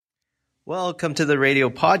Welcome to the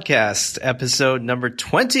radio podcast, episode number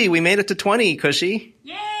 20. We made it to 20, Cushy.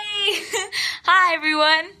 Yay! Hi,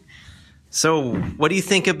 everyone. So, what do you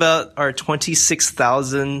think about our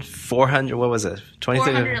 26,400, what was it?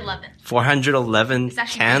 411. 411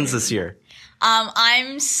 cans this year.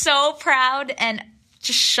 I'm so proud and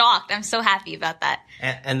just shocked. I'm so happy about that.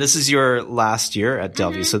 And this is your last year at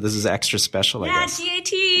Delview, so this is extra special, I guess. Yeah,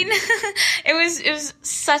 D18. It was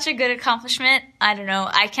such a good accomplishment. I don't know.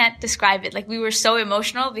 I can't describe it. Like, we were so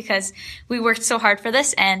emotional because we worked so hard for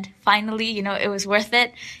this, and finally, it was worth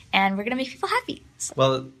it, and we're going to make people happy. So.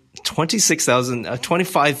 Well,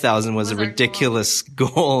 25,000 was a ridiculous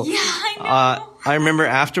goal. Yeah, I know. I remember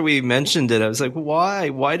after we mentioned it, I was like, why?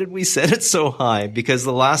 Why did we set it so high? Because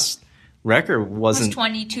the last record wasn't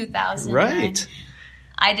 22,000. Right.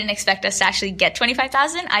 I didn't expect us to actually get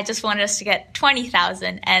 25,000. I just wanted us to get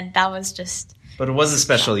 20,000, and that was just. But it was a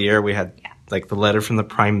special year. We had like the letter from the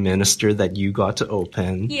Prime Minister that you got to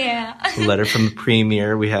open. Yeah. The letter from the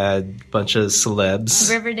Premier. We had a bunch of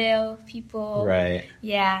celebs. Riverdale people. Right.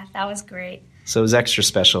 Yeah, that was great. So it was extra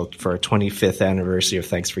special for our 25th anniversary of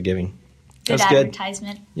Thanksgiving. That was good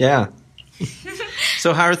advertisement. Yeah.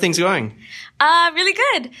 So how are things going? Really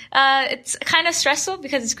good. It's kind of stressful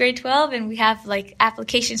because it's grade 12 and we have like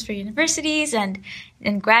applications for universities and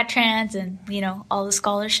grad trans and, all the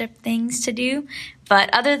scholarship things to do.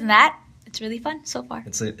 But other than that, it's really fun so far.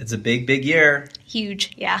 It's a big, big year.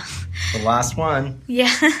 Huge, yeah. The last one.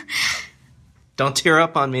 Yeah. Don't tear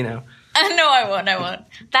up on me now. No, I won't.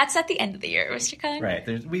 That's at the end of the year, Mr. Cullen.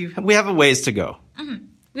 Right. We have a ways to go. Mm-hmm.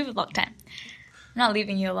 We have a long time. I'm not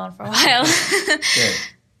leaving you alone for a while. Good.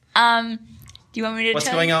 Do you want me to What's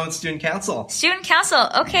tell going you? on with Student Council? Student Council.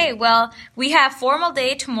 Okay, well, we have formal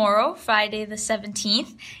day tomorrow, Friday the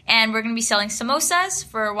 17th, and we're going to be selling samosas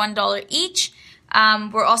for $1 each.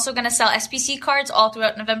 We're also going to sell SPC cards all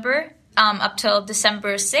throughout November up till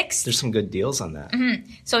December 6th. There's some good deals on that.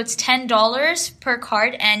 Mm-hmm. So it's $10 per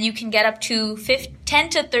card, and you can get up to 10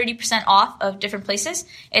 to 30% off of different places.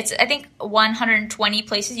 It's, I think, 120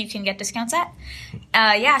 places you can get discounts at.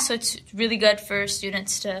 So it's really good for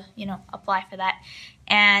students to, apply for that.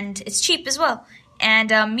 And it's cheap as well.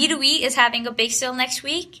 And Midui is having a bake sale next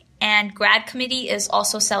week, and Grad Committee is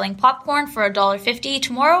also selling popcorn for $1.50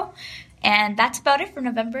 tomorrow. And that's about it for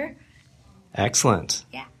November. Excellent.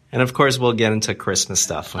 Yeah. And of course, we'll get into Christmas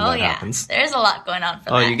stuff when that happens. There's a lot going on for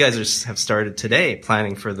that. Oh, you guys have started today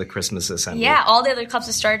planning for the Christmas assembly. Yeah, all the other clubs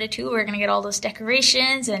have started too. We're going to get all those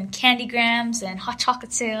decorations and candygrams and hot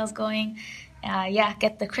chocolate sales going.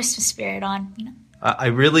 Get the Christmas spirit on, I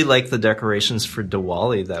really like the decorations for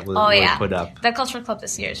Diwali that were put up. The Cultural Club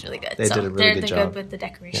this year is really good. They did a really good job. They're good with the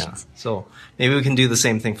decorations. Yeah. So maybe we can do the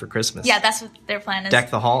same thing for Christmas. Yeah, that's what their plan is. Deck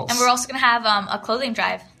the halls. And we're also going to have a clothing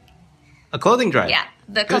drive. A clothing drive? Yeah,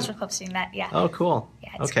 the Cultural Club's doing that, yeah. Oh, cool.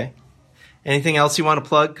 Yeah, okay. Cool. Anything else you want to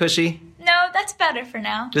plug, Cushy? No, that's about it for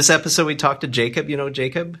now. This episode we talked to Jacob. You know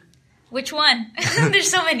Jacob? Which one? There's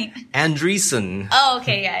so many. Andreessen. Oh,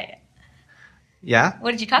 okay, yeah. Yeah?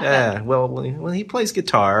 What did you talk about? Yeah, well, he plays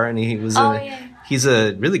guitar, and he's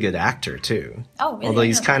a really good actor, too. Oh, really? Although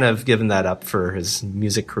he's kind of given that up for his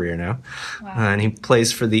music career now. Wow. And he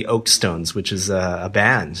plays for the Oakstones, which is a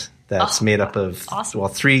band that's made up of, 3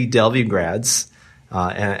 Delview grads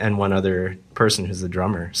and one other person who's the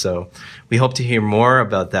drummer. So we hope to hear more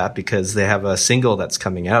about that because they have a single that's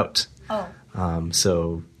coming out. Oh.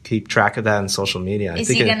 So keep track of that on social media. Is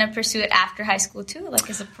he going to pursue it after high school too, like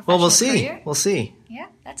as a professional Well, we'll see. career? We'll see. Yeah,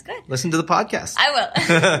 that's good. Listen to the podcast. I will.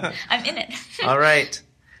 I'm in it. All right.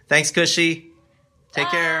 Thanks, Cushy. Take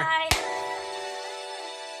care. Bye.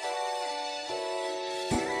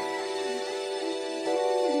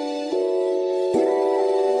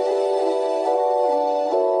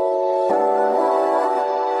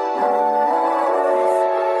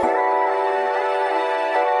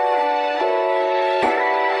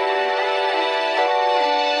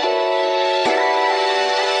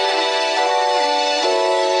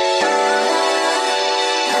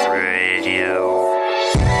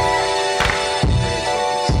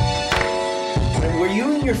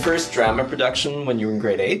 First drama production when you were in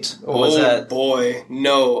grade 8? Or was that... boy.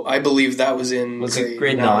 No, I believe that was in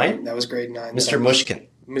grade 9? That was grade 9. Mr. Mushkin.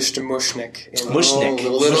 Mr. Mushnik. Mushnik.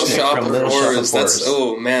 Little Shop of Horrors. That's,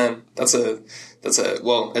 oh man. That's a,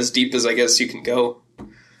 well, as deep as I guess you can go.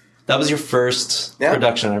 That was your first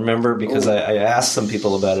production. I remember because I asked some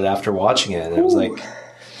people about it after watching it, and I was like,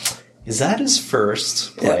 is that his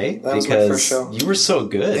first play? Yeah, that was my first show. You were so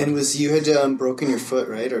good. And you had broken your foot,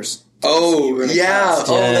 right? Or yeah.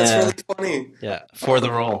 Oh, that's really funny. Yeah, for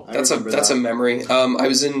the role. That's a memory. I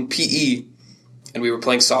was in PE, and we were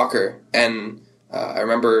playing soccer, and I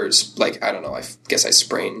remember, like, I don't know, I guess I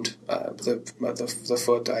sprained the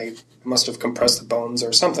foot. I must have compressed the bones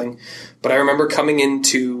or something. But I remember coming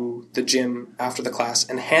into the gym after the class,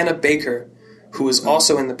 and Hannah Baker, who was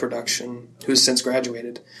also in the production, who's since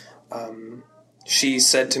graduated, she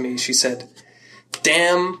said to me,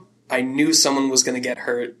 damn, I knew someone was going to get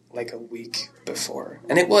hurt like a week before.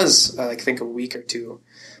 And it was, I think, a week or two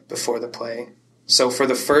before the play. So for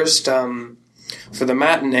the first... for the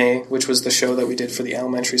matinee, which was the show that we did for the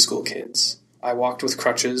elementary school kids, I walked with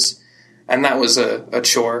crutches, and that was a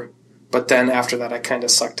chore. But then after that, I kind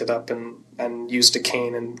of sucked it up and used a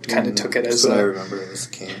cane and kind of took it as what I remember, it was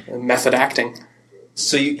a cane. Method acting.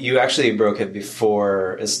 So you actually broke it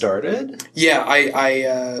before it started? Yeah,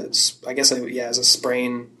 I guess as a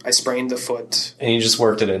sprain, I sprained the foot. And you just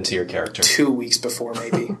worked it into your character? 2 weeks before,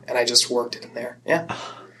 maybe, and I just worked it in there. Yeah.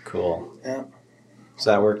 Cool. Yeah.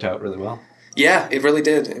 So that worked out really well? Yeah, it really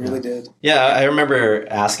did. It really did. Yeah, I remember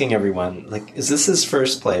asking everyone, like, is this his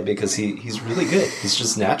first play? Because he's really good. He's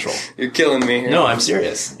just natural. You're killing me here. No, I'm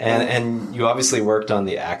serious. And you obviously worked on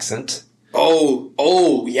the accent.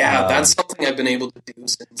 Oh, yeah. That's something I've been able to do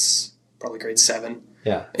since probably grade 7.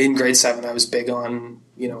 Yeah. In grade 7, I was big on,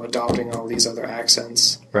 adopting all these other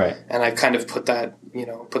accents. Right. And I've kind of put that,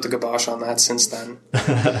 put the kibosh on that since then.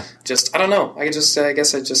 I don't know. I guess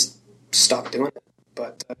I just stopped doing it.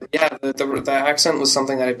 But, the accent was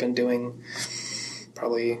something that I've been doing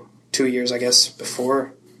probably 2 years, I guess,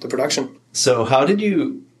 before the production. So how did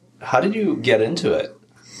you get into it?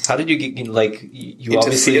 How did you get, like, you into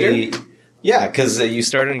obviously... theater? Yeah, because you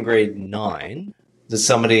started in grade 9. Did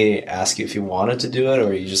somebody ask you if you wanted to do it,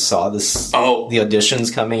 or you just saw the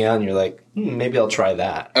auditions coming out and you're like, maybe I'll try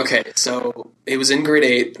that? Okay, so it was in grade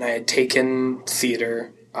 8, and I had taken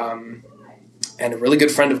theater, and a really good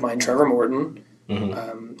friend of mine, Trevor Morton,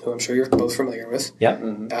 who I'm sure you're both familiar with.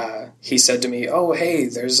 Yeah. He said to me, "Oh, hey,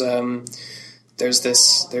 there's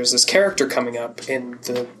this character coming up in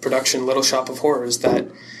the production Little Shop of Horrors that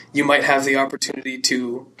you might have the opportunity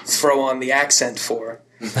to throw on the accent for."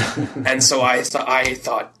 And so I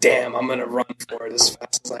thought, damn, I'm gonna run for it as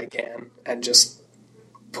fast as I can and just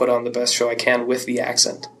put on the best show I can with the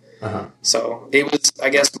accent. So it was, I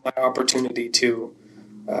guess, my opportunity to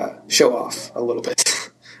show off a little bit.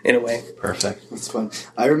 In a way. Perfect. That's fun.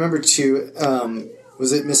 I remember too,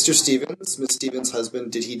 was it Mr. Stevens? Miss Stevens'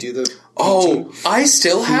 husband? Did he do the painting? Oh, I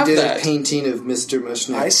still have that. He did a painting of Mr.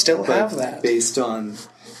 Mushnick. I still have that. Based on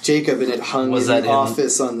Jacob, and it hung in the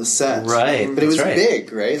office on the set. Right. But it was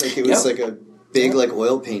big, right? Like it was like a big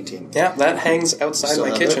oil painting. Yeah, that hangs outside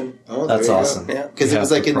my kitchen. Oh, that's awesome. Yeah. Because it was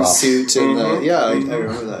like in the suit and I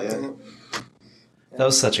remember that, yeah. That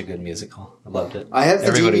was such a good musical. I loved it. I have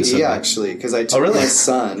the DVD, actually, because I took my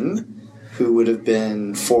son, who would have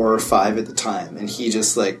been 4 or 5 at the time, and he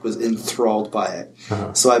just, was enthralled by it.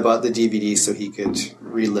 So I bought the DVD so he could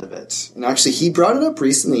relive it. And actually, he brought it up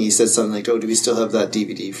recently. He said something like, "Oh, do we still have that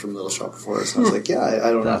DVD from Little Shop of Horrors?" And I was like, "Yeah,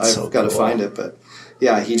 I don't know. I've got to find it." But,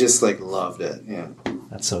 yeah, he just, loved it. Yeah.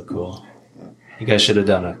 That's so cool. Yeah. You guys should have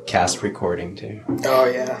done a cast recording, too. Oh,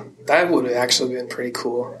 yeah. That would have actually been pretty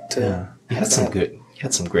cool to You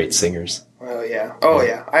had some great singers. Oh, yeah. Oh,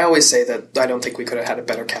 yeah. I always say that I don't think we could have had a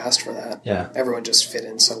better cast for that. Yeah. Everyone just fit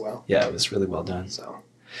in so well. Yeah, it was really well done. So,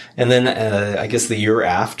 and then I guess the year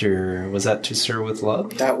after, was that To Sir With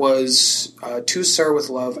Love? That was To Sir With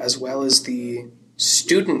Love, as well as the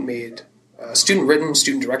student-written,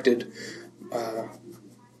 student-directed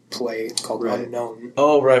play called Unknown.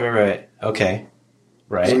 Oh, right. Okay.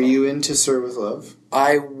 Right. Were you in To Sir With Love?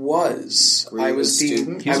 I was. Were you I was a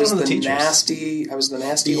student? I was one of the the teachers. nasty. I was the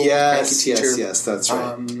nasty old cranky teacher. Yes, that's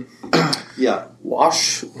right. Yeah.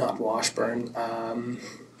 Not Washburn.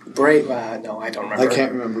 Brave. No, I don't remember. I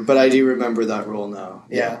can't remember, but I do remember that role now.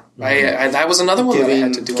 Yeah. I that was another one that I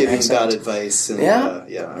had to do an giving accent. bad advice. And, Yeah. I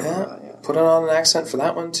remember that, yeah. Put on an accent for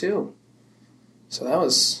that one too. So that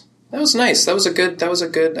was nice. That was a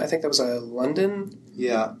good. I think that was a London.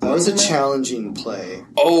 Yeah, that was a challenging play.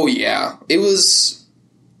 Oh yeah, it was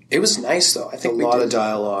nice though. I think a lot of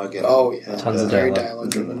dialogue. And, tons of very dialogue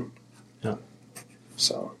driven. Yeah.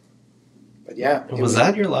 So, but yeah, Was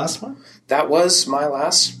that your last one? That was my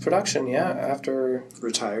last production. Yeah, after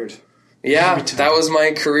retired. Yeah, that was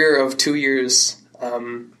my career of 2 years.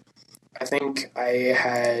 I think I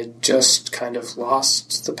had just kind of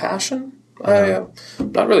lost the passion. I'm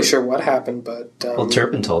not really sure what happened, but... well,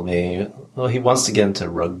 Turpin told me, he wants to get into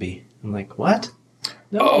rugby. I'm like, what?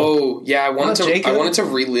 No. Oh, yeah, I wanted to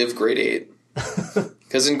relive grade 8.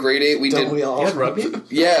 Because in grade 8 we did... You had rugby?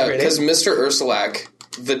 Yeah, because Mr. Ursulak,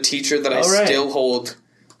 the teacher that I still hold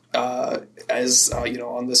as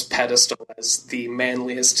on this pedestal as the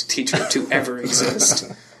manliest teacher to ever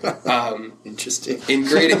exist. Interesting. In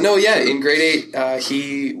grade 8,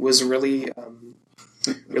 he was really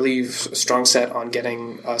strong set on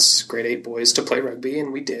getting us grade 8 boys to play rugby,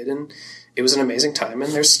 and we did, and it was an amazing time.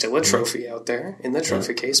 And there's still a trophy out there in the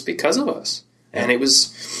trophy case because of us. And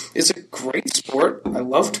it's a great sport. I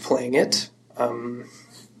loved playing it.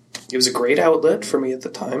 It was a great outlet for me at the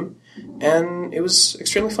time, and it was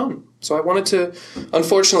extremely fun. So I wanted to.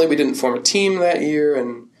 Unfortunately, we didn't form a team that year,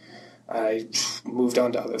 and I moved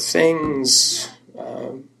on to other things.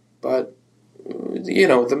 But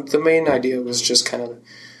the main idea was just kind of.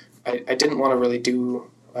 I didn't want to really do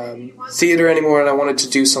theater anymore, and I wanted to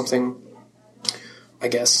do something. I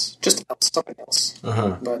guess just something else.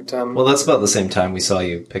 Uh-huh. But well, that's about the same time we saw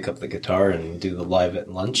you pick up the guitar and do the live at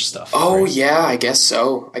lunch stuff. Oh right? yeah, I guess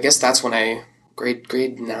so. I guess that's when I grade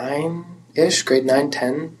 9-ish, grade 9,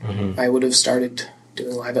 10. I would have started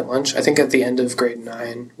doing live at lunch. I think at the end of grade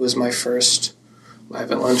 9 was my first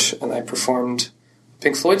live at lunch, and I performed a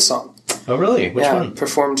Pink Floyd song. Oh really? Which one?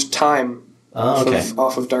 Performed "Time"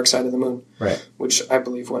 off of Dark Side of the Moon, right? Which I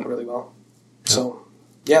believe went really well. Yeah. So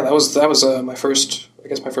yeah, that was my first. I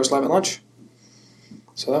guess my first live at lunch.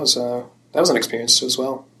 So that was an experience as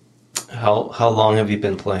well. How long have you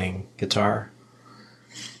been playing guitar?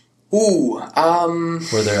 Ooh,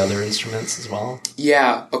 were there other instruments as well?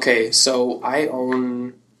 Yeah. Okay. So I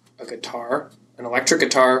own a guitar, an electric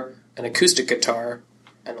guitar, an acoustic guitar,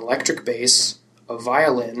 an electric bass, a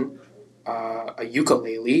violin, a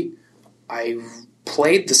ukulele. I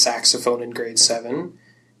played the saxophone in grade 7,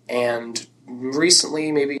 and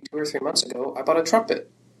recently, maybe 2 or 3 months ago, I bought a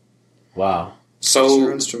trumpet. Wow. So it's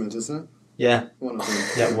your instrument, isn't it? Yeah. One of them.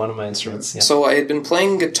 Yeah, one of my instruments. Yeah. So I had been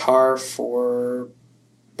playing guitar for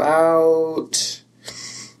about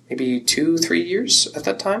maybe 2-3 years at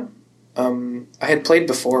that time. I had played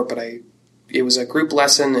before, but it was a group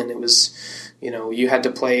lesson, and it was, you had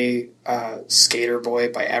to play Skater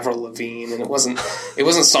Boy by Avril Lavigne, and it wasn't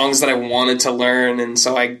songs that I wanted to learn, and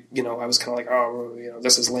so I was kind of like, oh,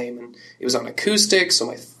 this is lame, and it was on acoustic, so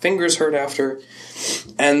my fingers hurt after.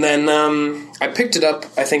 And then I picked it up,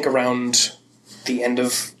 I think, around the end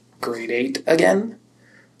of grade 8 again.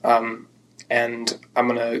 And I'm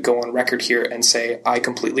going to go on record here and say I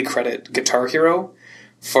completely credit Guitar Hero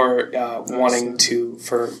for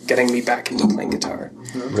getting me back into playing guitar.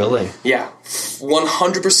 Really? Yeah.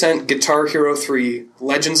 100% Guitar Hero 3,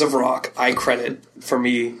 Legends of Rock, I credit for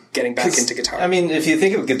me getting back into guitar. I mean, if you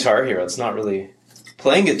think of Guitar Hero, it's not really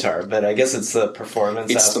playing guitar, but I guess it's the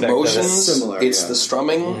performance it's aspect. The motions, it's similar, the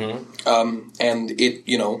strumming, and it,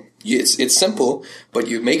 it's simple, but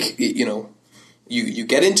you make it, you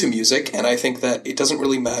get into music, and I think that it doesn't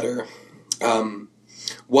really matter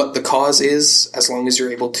what the cause is, as long as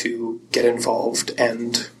you're able to get involved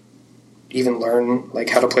and even learn like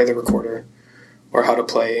how to play the recorder or how to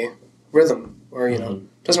play rhythm, or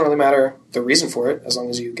it doesn't really matter the reason for it, as long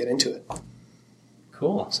as you get into it.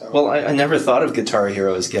 Cool. So. Well, I never thought of Guitar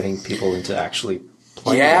Hero as getting people into actually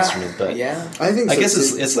playing an instrument, but I guess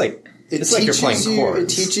it's like you're playing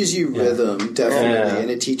chords. It teaches you rhythm, definitely, and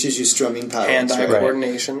it teaches you strumming patterns, hand-eye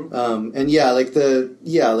coordination. And like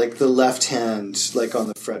the left hand, like on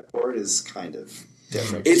the fretboard, is kind of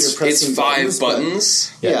different. It's 5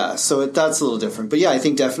 buttons. But, so that's a little different. But I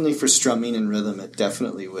think definitely for strumming and rhythm, it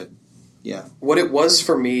definitely would. Yeah. What it was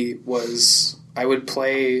for me was I would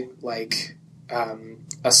play like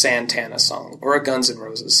a Santana song or a Guns N'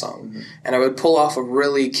 Roses song, and I would pull off a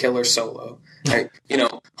really killer solo.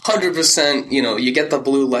 100%, you get the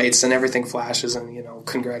blue lights and everything flashes and,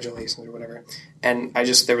 congratulations or whatever. And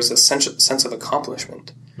there was a sense of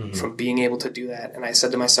accomplishment from being able to do that. And I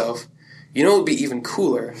said to myself, it would be even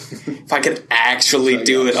cooler if I could actually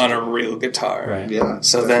do it on a real guitar. Right. Yeah.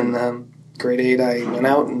 So then, grade 8, I went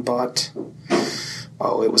out and bought,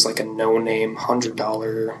 it was like a no-name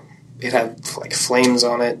 $100. It had like flames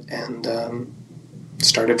on it, and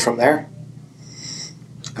started from there.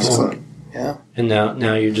 Excellent. Yeah. And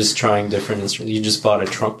now you're just trying different instruments. You just bought a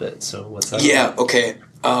trumpet, so what's that? Yeah, okay.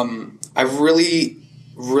 I really,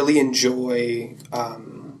 really enjoy,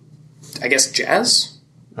 I guess, jazz.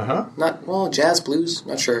 Jazz, blues,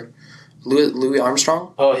 not sure. Louis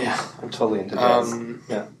Armstrong. Oh, yeah. I'm totally into jazz.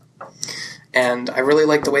 Yeah. And I really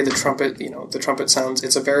like the way the trumpet sounds.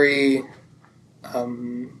 It's a very,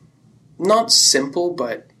 not simple,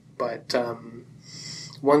 but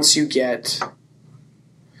once you get...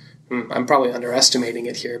 I'm probably underestimating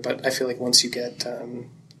it here, but I feel like once you get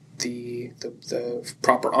the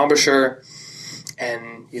proper embouchure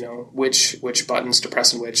and which buttons to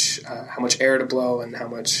press and which how much air to blow and how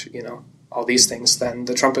much all these things, then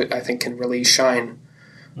the trumpet, I think, can really shine.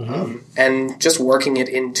 And just working it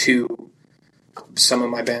into some of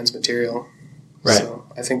my band's material. Right. So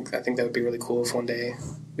I think that would be really cool if one day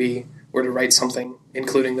we were to write something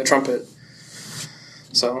including the trumpet.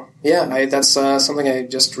 So yeah, that's something I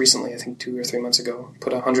just recently, I think 2 or 3 months ago,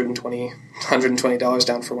 put $120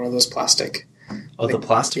 down for one of those plastic. Oh, the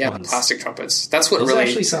plastic ones. Yeah, the plastic trumpets. That's what those really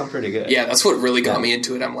actually sound pretty good. Yeah, that's what really got me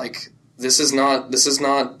into it. I'm like, this is not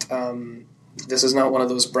one of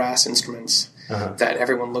those brass instruments that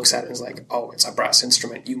everyone looks at and is like, oh, it's a brass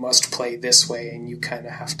instrument. You must play this way, and you kind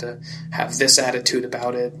of have to have this attitude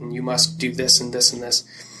about it, and you must do this and this and this.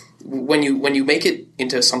 When you make it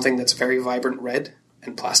into something that's very vibrant red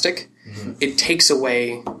and plastic, it takes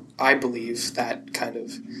away, I believe, that kind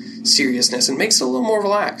of seriousness and makes it a little more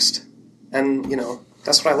relaxed. And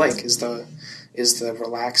that's what I like is the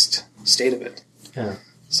relaxed state of it. Yeah.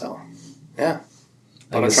 So, yeah.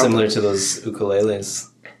 I think it's similar to those ukuleles,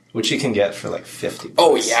 which you can get for like $50.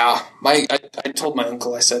 Oh yeah, I told my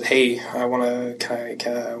uncle, I said, "Hey, I want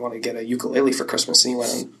to get a ukulele for Christmas," and he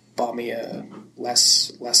went and bought me a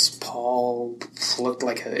Les Paul. It looked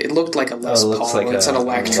like a Les Paul. Like it's an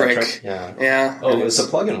electric. Yeah. Oh, it's a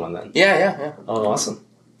plug-in one then. Yeah. Oh, awesome.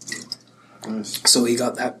 So he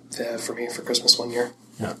got that for me for Christmas one year.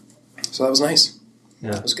 Yeah. So that was nice.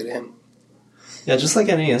 Yeah. It was good of him. Yeah, just like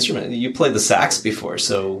any instrument. You played the sax before,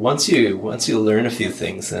 so once you learn a few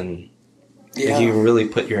things, then you really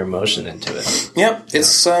put your emotion into it. Yeah,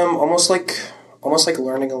 it's almost like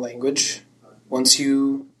learning a language. Once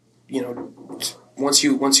you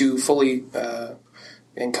fully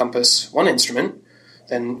encompass one instrument,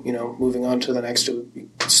 then moving on to the next, to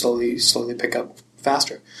slowly pick up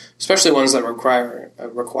faster. Especially ones that require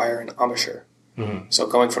an embouchure. So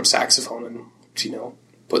going from saxophone and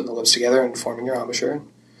putting the lips together and forming your embouchure, and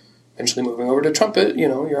eventually moving over to trumpet,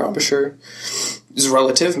 your embouchure is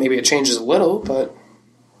relative. Maybe it changes a little, but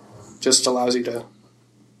just allows you to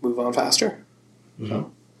move on faster.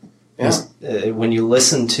 So, yeah. When you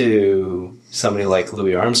listen to somebody like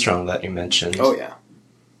Louis Armstrong that you mentioned, oh yeah,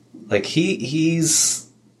 like he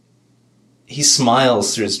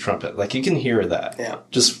smiles through his trumpet, like you can hear that. Yeah,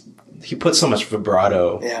 just he puts so much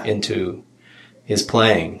vibrato into his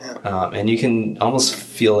playing, and you can almost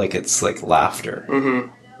feel like it's like laughter,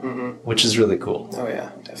 which is really cool. Oh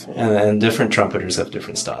yeah, definitely. And different trumpeters have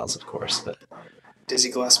different styles, of course, but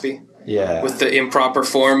Dizzy Gillespie, with the improper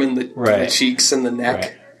form and the cheeks and the neck.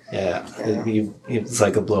 Right. Yeah, it's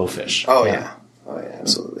like a blowfish. Oh yeah,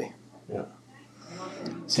 absolutely. Yeah.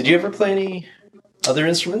 Did you ever play any other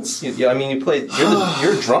instruments? You played.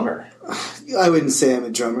 You're a drummer. I wouldn't say I'm a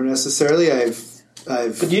drummer necessarily.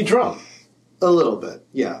 But you drum. A little bit,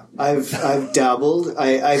 yeah. I've dabbled.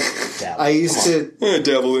 I used to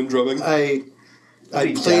dabble in drumming. I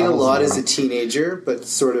played a lot as a teenager, but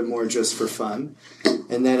sort of more just for fun.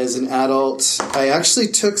 And then as an adult, I actually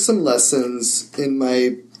took some lessons in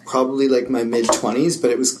my mid-20s,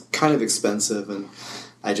 but it was kind of expensive, and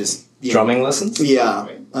I just drumming lessons. Yeah,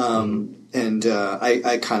 and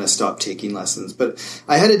I kind of stopped taking lessons. But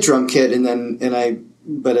I had a drum kit,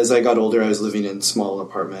 But as I got older, I was living in small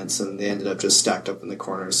apartments, and they ended up just stacked up in the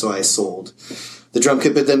corner. So I sold the drum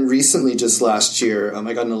kit. But then recently, just last year,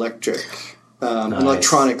 I got an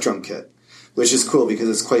electronic drum kit, which is cool because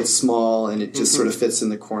it's quite small and it just sort of fits in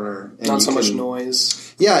the corner. And not so much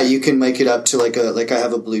noise. Yeah, you can make it up to I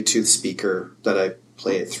have a Bluetooth speaker that I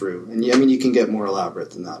play it through, and you can get more elaborate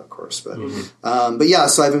than that, of course. But but yeah,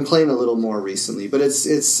 so I've been playing a little more recently. But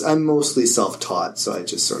I'm mostly self-taught, so I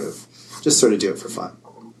just sort of do it for fun.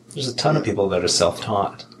 There's a ton of people that are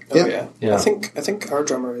self-taught. Oh yeah. I think our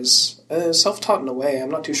drummer is self-taught in a way.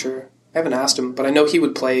 I'm not too sure. I haven't asked him, but I know he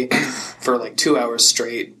would play for 2 hours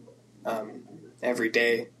straight every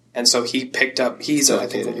day, and so he picked up. He's I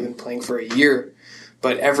think only been playing for a year,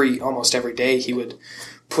 but almost every day he would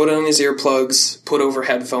put on his earplugs, put over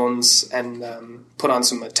headphones, and put on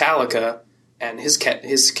some Metallica. And his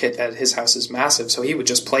kit at his house is massive, so he would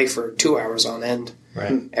just play for 2 hours on end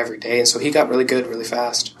every day. And so he got really good really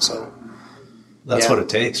fast. So that's what it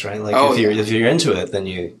takes, right? Like if you're into it, then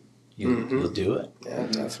you'll do it. Yeah,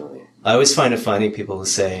 definitely. I always find it funny people who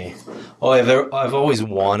say, "Oh, I've always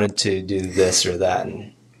wanted to do this or that,"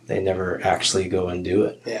 and they never actually go and do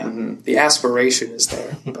it. Yeah, the aspiration is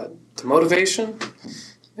there, but the motivation,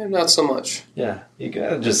 not so much. Yeah, you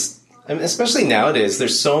gotta especially nowadays,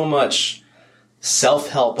 there's so much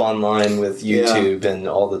self-help online with YouTube and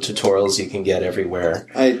all the tutorials you can get everywhere.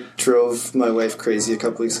 I drove my wife crazy a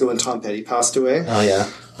couple weeks ago when Tom Petty passed away. Oh, yeah.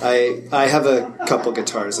 I have a couple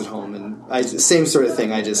guitars at home, and same sort of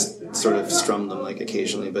thing. I just sort of strum them like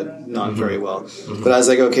occasionally, but not very well. But I was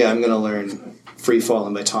like, okay, I'm going to learn Free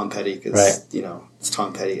Fallin' by Tom Petty because, it's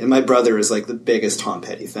Tom Petty. And my brother is like the biggest Tom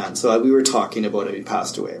Petty fan. So we were talking about it. He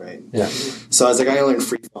passed away, right? Yeah. So I was like, I'm going to learn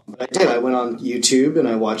Free Fallin'. But I did. I went on YouTube and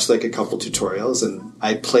I watched like a couple tutorials and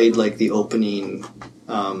I played like the opening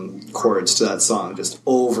chords to that song just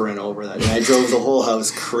over and over that. And I drove the whole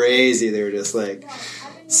house crazy. They were just like,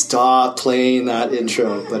 stop playing that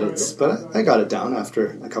intro. But I got it down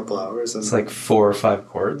after a couple hours. And, it's like 4 or 5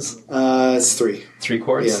 chords? It's 3. 3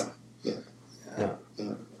 chords? Yeah.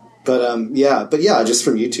 But just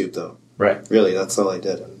from YouTube though. Right. Really, that's all I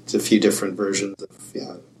did. It's a few different versions of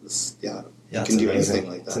you can do anything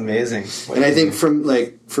like that. It's amazing. And I think for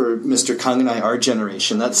Mr. Kung and I, our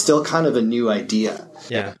generation, that's still kind of a new idea.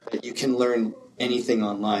 Yeah. That you can learn anything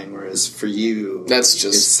online, whereas for you, that's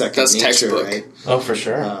nature, textbook, right? Oh, for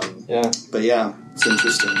sure. Yeah. But yeah, it's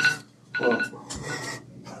interesting. Well,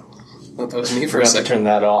 that was me for a second. To turn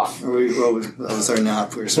that off. That was our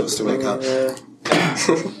nap. We were supposed to wake up.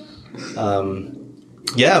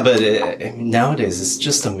 But nowadays it's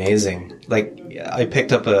just amazing. Like, I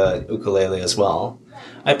picked up a ukulele as well.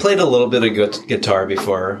 I played a little bit of guitar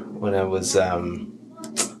before when I was, I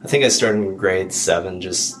think I started in grade 7.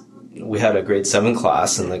 We had a grade 7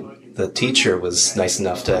 class, and the teacher was nice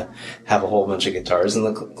enough to have a whole bunch of guitars in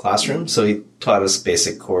the classroom. So he taught us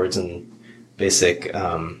basic chords and basic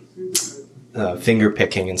finger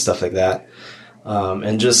picking and stuff like that.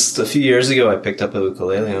 And just a few years ago, I picked up a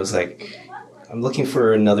ukulele, and I was like, I'm looking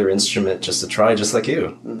for another instrument just to try, just like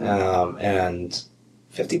you. And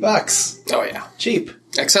 $50. Oh, yeah. Cheap.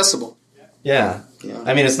 Accessible. Yeah.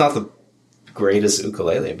 I mean, it's not the greatest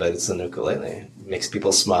ukulele, but it's an ukulele. It makes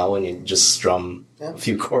people smile when you just strum a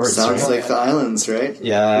few chords. Sounds like the islands, right?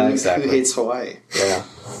 Yeah, exactly. Who hates Hawaii? Yeah.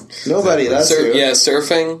 Nobody, that's true. Yeah,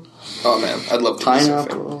 surfing. Oh, man, I'd love to do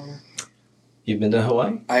Pineapple. surfing. You've been to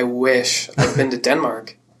Hawaii? I wish. I've been to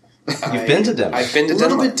Denmark. You've been to Denmark? I've been to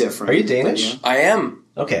Denmark. A little bit different. Are you Danish? I am.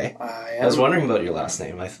 Okay. I am. I was wondering about your last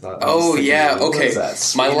name. Okay.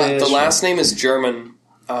 The last name is German.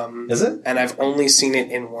 Is it? And I've only seen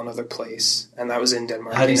it in one other place, and that was in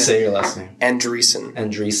Denmark. How do you say your last name? Andreessen.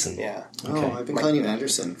 Andreessen. Yeah. Okay. Oh, I've been calling you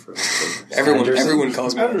Anderson for everyone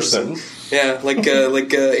calls me Anderson. Yeah, like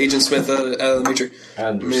Agent Smith, Major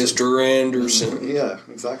Mr. Anderson. Yeah,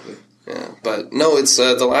 exactly. Yeah, but no, it's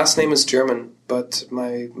the last name is German, but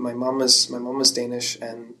my mom is Danish,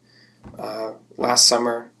 and last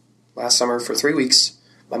summer for 3 weeks,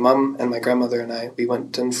 my mom and my grandmother and we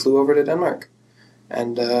went and flew over to Denmark,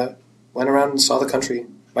 and went around and saw the country.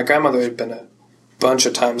 My grandmother had been a bunch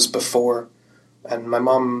of times before, and my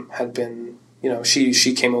mom had been,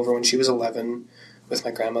 she came over when she was 11 with my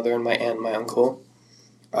grandmother and my aunt and my uncle,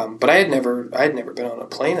 but I had never been on a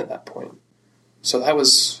plane at that point, so that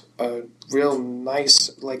was a real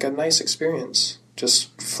nice experience,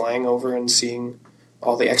 just flying over and seeing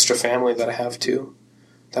all the extra family that I have too.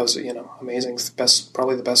 That was, amazing.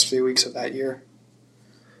 Probably the best 3 weeks of that year.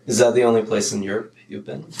 Is that the only place in Europe you've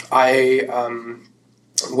been? I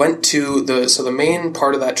went to the main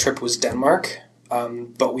part of that trip was Denmark,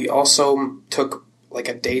 but we also took like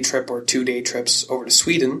a day trip or 2-day trips over to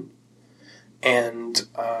Sweden, and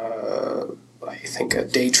I think a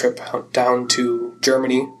day trip down to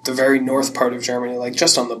Germany, the very north part of Germany, like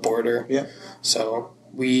just on the border. Yeah. So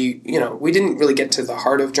we didn't really get to the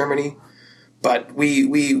heart of Germany, but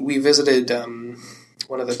we visited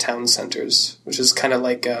one of the town centers, which is kind of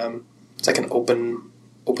like it's like an open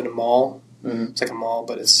mall. Mm-hmm. It's like a mall,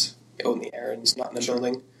 but it's out in the air and it's not in a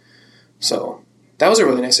building. So that was a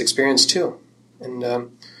really nice experience too, and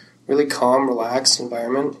really calm, relaxed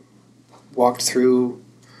environment.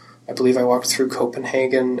 I believe I walked through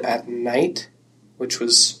Copenhagen at night, which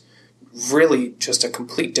was really just a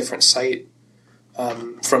complete different sight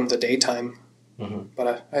from the daytime. Mm-hmm.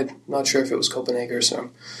 But I'm not sure if it was Copenhagen or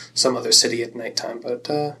some other city at nighttime. But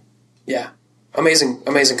yeah, amazing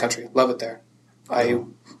country. Love it there. I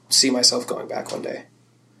see myself going back one day.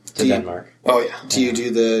 To Denmark. Oh, yeah. Do you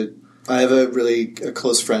do I have a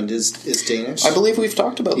close friend is Danish. I believe we've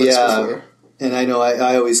talked about this before. And I know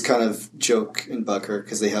I always kind of joke and buck her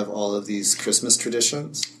because they have all of these Christmas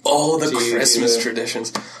traditions. Oh, the Christmas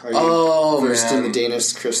traditions. Are you versed in the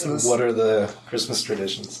Danish Christmas? What are the Christmas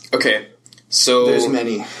traditions? Okay, so... There's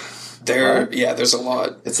many. There's a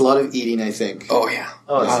lot. It's a lot of eating, I think. Oh, yeah.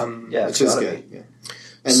 Which is good. Yeah.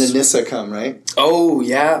 And the Nissa come, right? Oh,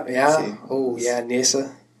 yeah. Oh, yeah,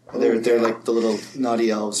 Nissa. They're like the little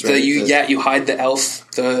naughty elves, right? You hide the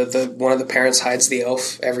elf. The one of the parents hides the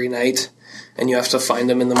elf every night. and you have to find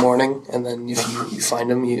them in the morning, and then if you find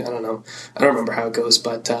them, I don't know. I don't remember how it goes,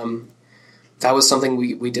 but that was something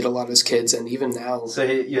we did a lot as kids, and even now. So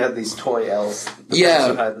you had these toy elves. Yeah.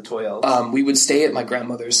 You had the toy elves. We would stay at my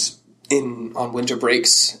grandmother's on winter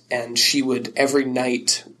breaks, and she would every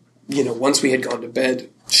night, once we had gone to bed,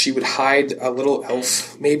 she would hide a little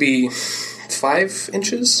elf, maybe 5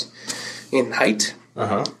 inches in height.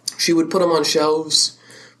 Uh-huh. She would put them on shelves,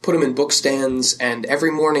 put them in book stands, and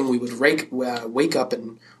every morning we would wake up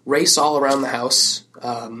and race all around the house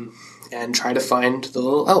and try to find the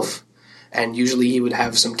little elf. And usually he would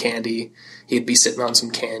have some candy. He'd be sitting on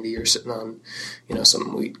some candy or sitting on,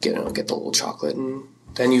 we'd get the little chocolate, and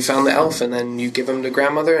then you found the elf, and then you give him to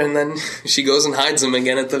grandmother, and then she goes and hides him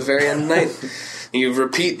again at the very end of the night. You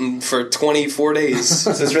repeat for 24 days.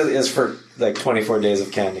 So this really is for like 24 days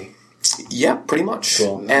of candy. Yeah, pretty much.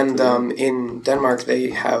 Cool. And in Denmark, they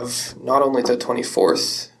have not only the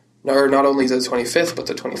 24th, or not only the 25th, but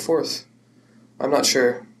the 24th. I'm not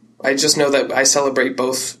sure. I just know that I celebrate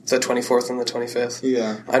both the 24th and the 25th.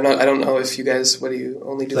 Yeah. I don't know if you guys, what do you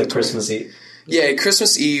only do? Like the Christmas Eve? Yeah,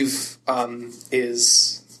 Christmas Eve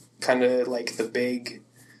is kind of like the big...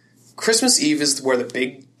 Christmas Eve is where the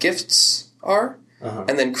big gifts are,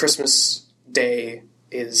 and then Christmas Day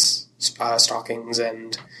is stockings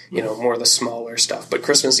and, more of the smaller stuff. But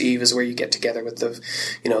Christmas Eve is where you get together with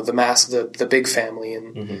the big family,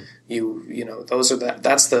 and those are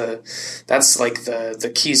that's like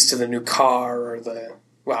the keys to the new car, or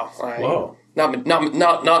not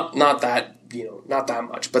that, not that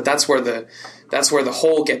much, but that's where the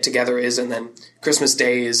whole get together is. And then Christmas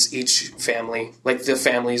Day is each family, like the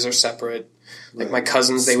families are separate. Like my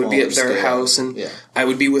cousins, they would be at their house, and I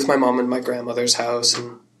would be with my mom in my grandmother's house,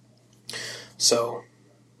 and so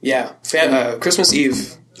Christmas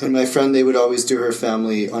Eve. And my friend, they would always do her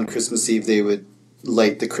family on Christmas Eve. They would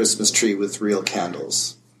light the Christmas tree with real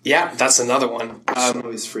candles. Yeah, that's another one.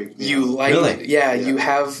 Always freaked me out. Really? Yeah, you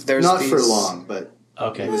have. There's not these, for long, but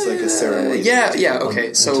okay, it was like a ceremony. Yeah.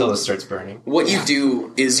 Okay, so until it starts burning. What you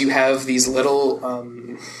do is you have these little,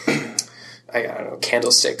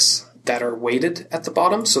 candlesticks that are weighted at the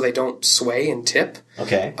bottom so they don't sway and tip.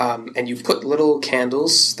 Okay. And you put little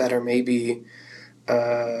candles that are maybe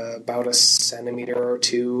about a centimeter or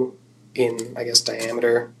 2 in, I guess,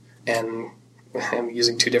 diameter, and I'm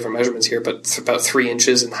using 2 different measurements here, but about 3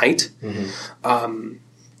 inches in height. Mm-hmm.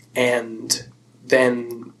 And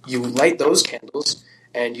then you light those candles,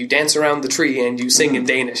 and you dance around the tree, and you sing in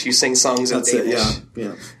Danish. You sing songs in Danish.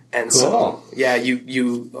 Yeah. And cool. So,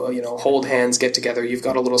 you hold hands, get together. You've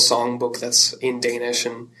got a little songbook that's in Danish,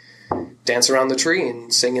 and dance around the tree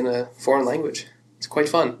and sing in a foreign language. It's quite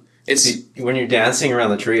fun. When you're dancing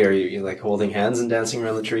around the tree, are you like holding hands and dancing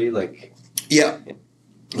around the tree, like in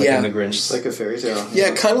the Grinch? It's like a fairy tale.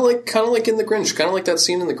 Yeah, kind of like in the Grinch, kind of like that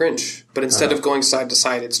scene in the Grinch. But instead of going side to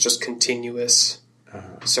side, it's just continuous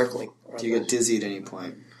circling. Do you get dizzy at any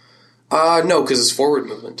point? No, because it's forward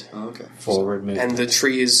movement. Oh, okay. Forward movement. And the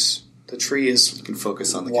tree is you can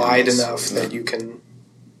focus on the wide candles. enough that you can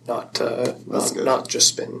not just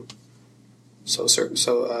spin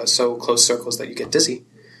so close circles that you get dizzy.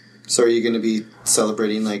 So are you going to be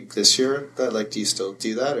celebrating like this year? Do you still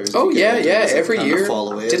do that? Or every year.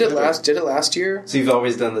 Did it last year? So you've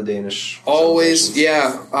always done the Danish? Always,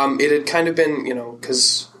 yeah. It had kind of been,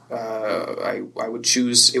 because I would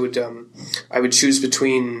choose. I would choose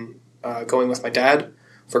between going with my dad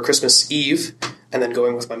for Christmas Eve and then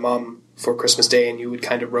going with my mom for Christmas Day, and you would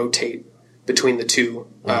kind of rotate between the two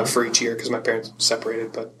for each year because my parents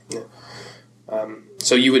separated. But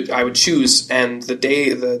so I would choose, and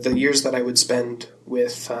the years that I would spend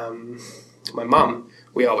with my mom,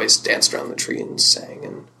 we always danced around the tree and sang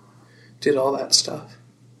and did all that stuff.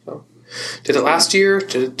 So did it last year,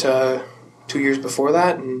 did it 2 years before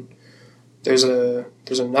that, and there's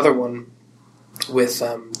another one with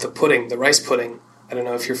the rice pudding. I don't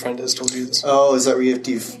know if your friend has told you this. Oh, is that where you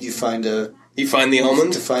find a... You find the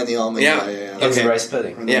almond? To find the almond, yeah. It's rice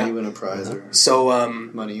pudding. And then you win a prize or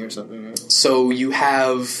money or something. Right? So you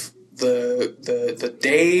have the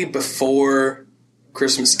day before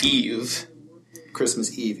Christmas Eve.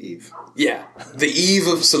 Christmas Eve. Yeah. The eve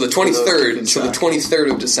of... So the 23rd. So the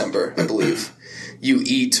 23rd of December, I believe. You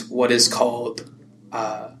eat what is called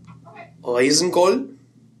Leisengol,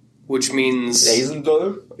 which means...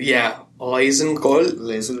 Leisengol? Yeah. Leisengol.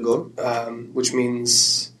 Leisengol. Which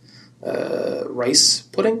means... rice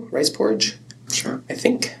pudding, rice porridge. Sure. I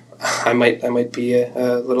think I might be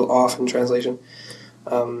a little off in translation.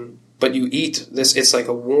 But you eat this. It's like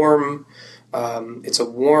a warm. It's a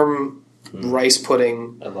warm rice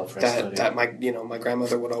pudding. I love rice pudding. That my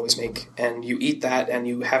grandmother would always make, and you eat that and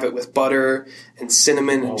you have it with butter and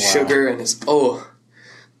cinnamon and sugar, and it's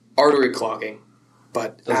artery clogging,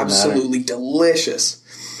 but absolutely delicious.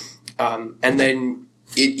 And then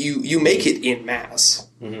you make it in mass,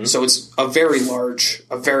 so it's a very large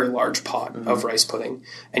pot of rice pudding,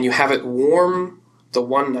 and you have it warm the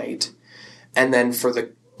one night, and then for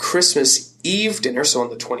the Christmas Eve dinner, so on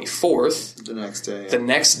the 24th, the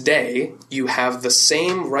next day, you have the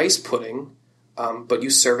same rice pudding, but you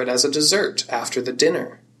serve it as a dessert after the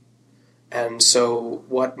dinner. And so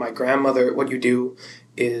what you do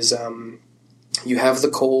is you have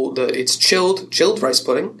it's chilled rice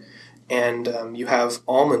pudding, and you have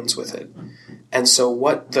almonds with it. And so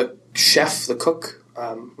what the cook,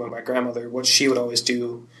 my grandmother, what she would always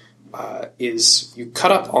do is you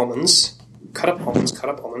cut up almonds,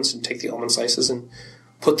 and take the almond slices and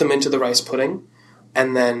put them into the rice pudding,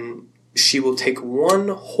 and then she will take one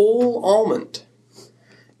whole almond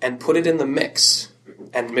and put it in the mix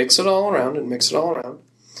and mix it all around. And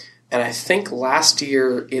I think last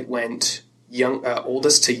year it went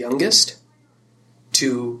oldest to youngest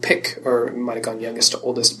to pick, or it might have gone youngest to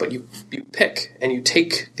oldest, but you pick and you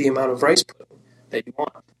take the amount of rice pudding that you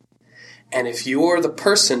want. And if you're the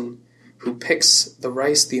person who picks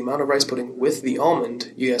the amount of rice pudding with the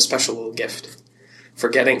almond, you get a special little gift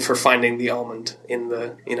for finding the almond in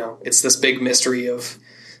the, it's this big mystery of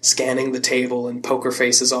scanning the table and poker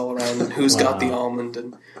faces all around and who's got the almond,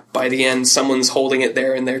 and by the end someone's holding it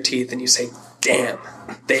there in their teeth and you say, damn,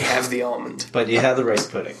 they have the almond. But you have the rice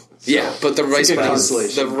pudding. So yeah, but the rice pudding.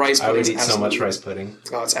 I would eat so much rice pudding.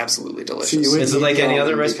 Oh, it's absolutely delicious. So is it like any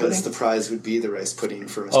other rice pudding? Because the prize would be the rice pudding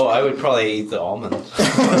for Mr. Oh, I would probably eat the almond.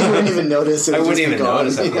 You wouldn't even notice it. I wouldn't even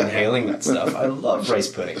notice I'd be inhaling that stuff. I love rice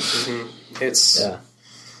pudding. Mm-hmm. That's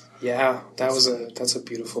a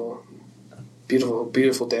beautiful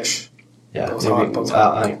dish. Yeah, I'm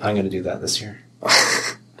going to do that this year.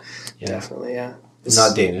 Definitely, yeah. It's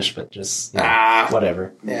not Danish, but just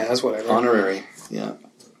whatever. Yeah, that's whatever. Honorary, yeah.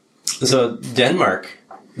 So Denmark,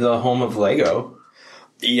 the home of Lego.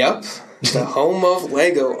 Yep, the home of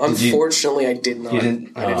Lego. Unfortunately, I did not. You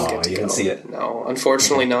didn't. I didn't get to you go. didn't see it. No,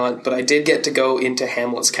 unfortunately not. But I did get to go into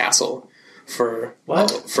Hamlet's castle for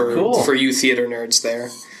you theater nerds there.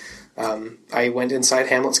 I went inside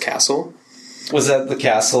Hamlet's castle. Was that the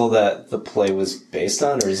castle that the play was based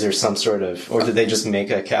on, or is there some sort of, or did they just make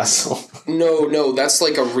a castle? No, that's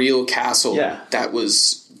like a real castle that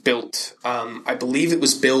was built. I believe it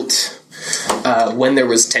was built when there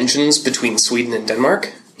was tensions between Sweden and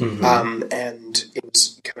Denmark, and it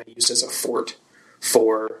was kind of used as a fort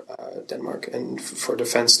for Denmark and for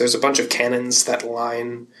defense. There's a bunch of cannons that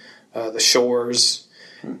line the shores,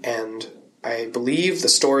 and I believe the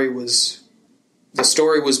story was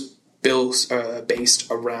based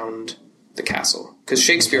around the castle, because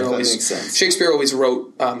Shakespeare always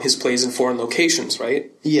wrote his plays in foreign locations, right?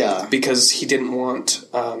 Yeah, because he didn't want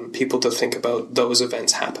people to think about those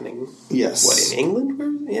events happening. Yes, in England?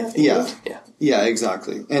 Yeah,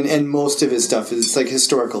 exactly. And most of his stuff is like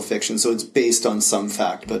historical fiction, so it's based on some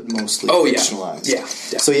fact, but mostly fictionalized. Yeah.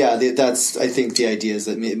 So that's I think the idea is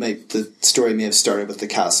that the story may have started with the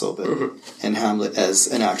castle, but and Hamlet as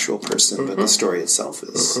an actual person, but the story itself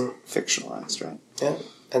is fictionalized, right? Yeah,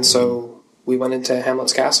 and so we went into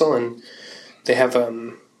Hamlet's castle, and they have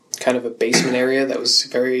kind of a basement area that was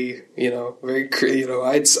very, I'll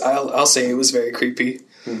say it was very creepy.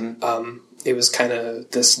 It was kind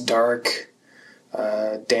of this dark,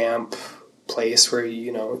 damp place where,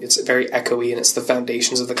 it's very echoey, and it's the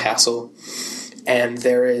foundations of the castle. And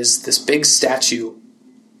there is this big statue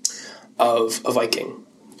of a Viking,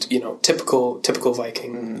 typical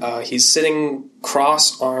Viking. He's sitting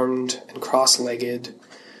cross-armed and cross-legged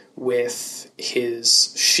with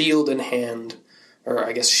his shield in hand, or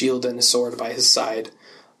I guess shield and a sword by his side.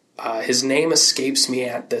 His name escapes me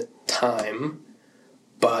at the time,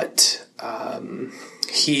 but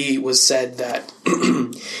he was said that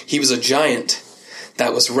he was a giant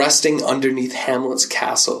that was resting underneath Hamlet's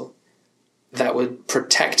castle that would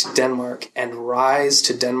protect Denmark and rise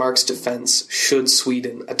to Denmark's defense should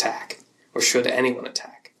Sweden attack, or should anyone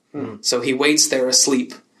attack. So he waits there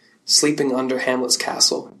asleep, sleeping under Hamlet's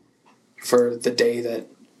castle for the day that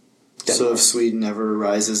Denmark... So if Sweden ever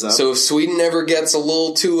rises up... So if Sweden ever gets a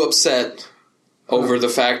little too upset over the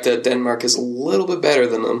fact that Denmark is a little bit better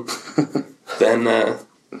than them, then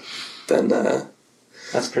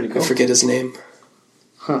that's pretty cool. I forget his name.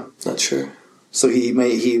 Huh. Not sure. So he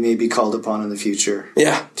may be called upon in the future.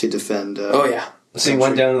 Yeah. To defend. So you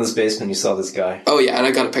went down to this basement and you saw this guy. Oh yeah, and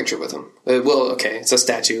I got a picture with him. It's a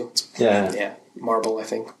statue. Yeah. marble, I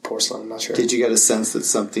think, porcelain. I'm not sure. Did you get a sense that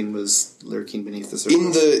something was lurking beneath the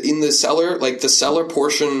surface? In the cellar, like the cellar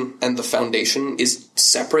portion and the foundation is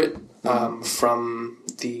separate from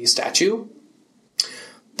the statue,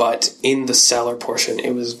 but in the cellar portion,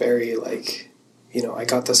 it was very like, I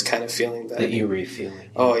got this kind of feeling that the eerie feeling.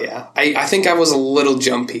 Oh yeah, I think I was a little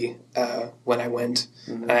jumpy when I went.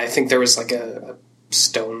 And I think there was like a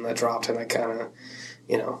stone that dropped, and I kind of,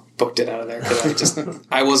 booked it out of there because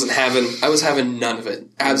I was having none of it,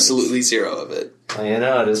 absolutely zero of it.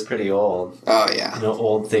 Well, it is pretty old. Oh yeah,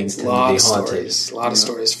 old things tend to be haunted. A lot of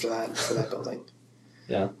stories for that building.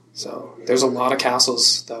 Yeah. So there's a lot of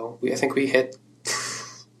castles though. I think we hit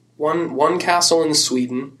one castle in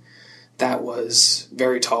Sweden that was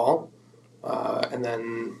very tall, and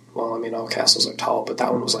then all castles are tall, but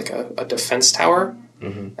that one was like a defense tower,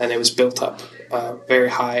 and it was built up very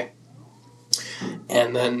high.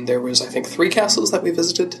 And then there was, I think, 3 castles that we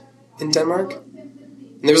visited in Denmark.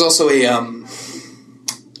 And there was also a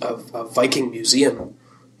Viking museum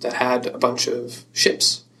that had a bunch of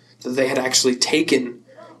ships that they had actually taken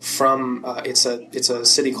from. It's a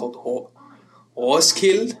city called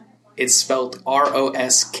Roskilde. It's spelled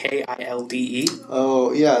Roskilde.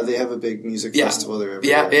 Oh yeah, they have a big music festival there.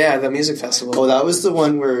 Yeah, the music festival. Oh, that was the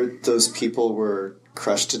one where those people were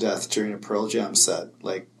crushed to death during a Pearl Jam set.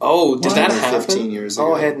 Like, did that happen? 15 years ago.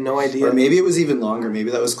 Oh, I had no idea. Or maybe it was even longer.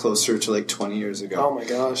 Maybe that was closer to like 20 years ago. Oh my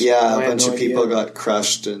gosh! Yeah, a bunch of people got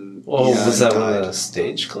crushed and. Oh, was that died. when the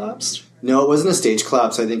stage collapsed? No, it wasn't a stage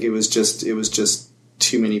collapse. I think it was just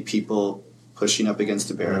too many people pushing up against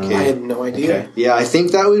the barricade. I had no idea. Okay. Yeah, I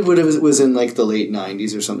think that was in like the late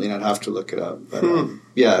 90s or something. I'd have to look it up. But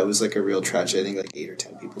yeah, it was like a real tragedy. I think like 8 or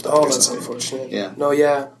 10 people died. Oh, that's unfortunate. Yeah. No,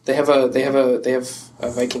 yeah. They have a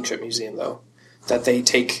Viking ship museum though that they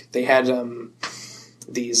take. They had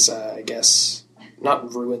these I guess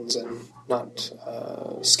not ruins and not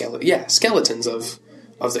skeletons of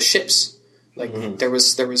the ships. Like there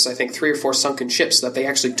was I think 3 or 4 sunken ships that they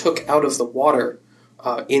actually took out of the water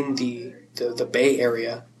in the bay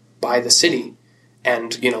area by the city,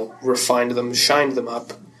 and refined them, shined them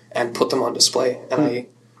up, and put them on display. And I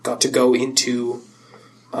got to go into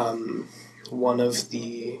I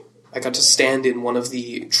got to stand in one of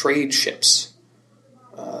the trade ships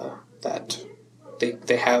that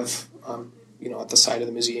they have at the side of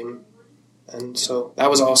the museum, and so that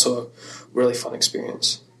was also a really fun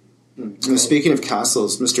experience. And speaking of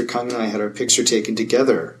castles, Mr. Kung and I had our picture taken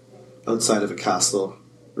together outside of a castle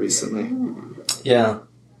recently. Yeah.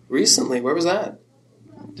 Recently? Where was that?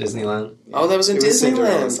 Disneyland. Oh, that was in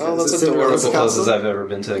Disneyland. Oh, that's adorable. That's the closest I've ever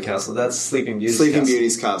been to a castle. That's Sleeping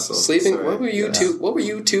Beauty's castle. What were you two? What were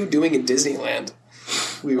you two doing in Disneyland?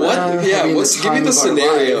 We were. Give me the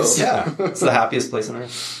scenario. Yeah, it's the happiest place on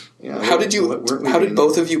earth. Yeah. How did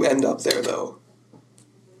both of you end up there though?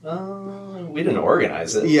 We didn't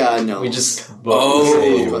organize it. Yeah, no. We just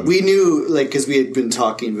we knew, like, because we had been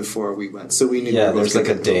talking before we went, so we knew. Yeah, there's like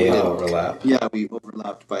a day overlap. Yeah, we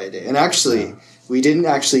overlapped by a day, and actually, we didn't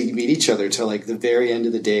actually meet each other till like the very end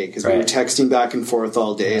of the day because we were texting back and forth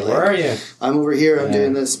all day. Where are you? I'm over here. I'm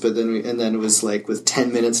doing this, but then it was like with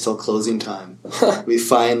 10 minutes till closing time,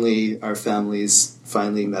 our families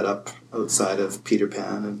finally met up outside of Peter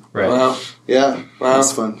Pan, and wow, it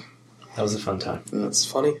was fun. That was a fun time. Yeah. That's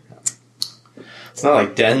funny. It's not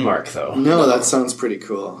like Denmark, though. No, that sounds pretty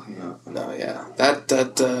cool. Yeah. No,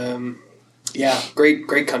 yeah,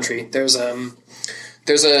 great country. There's an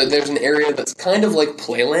area that's kind of like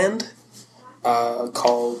Playland,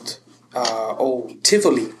 called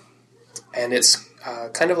Tivoli, and it's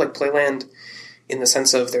kind of like Playland in the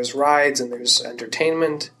sense of there's rides and there's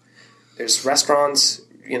entertainment, there's restaurants.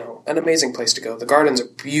 An amazing place to go. The gardens are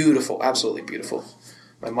beautiful, absolutely beautiful.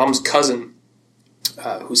 My mom's cousin,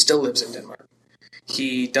 who still lives in Denmark,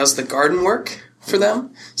 he does the garden work for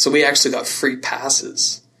them, so we actually got free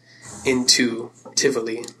passes into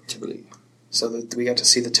Tivoli. So that we got to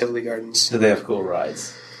see the Tivoli Gardens. Do they have cool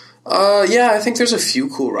rides? Yeah, I think there's a few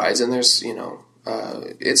cool rides, and there's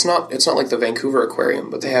it's not like the Vancouver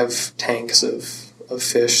Aquarium, but they have tanks of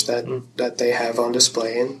fish that they have on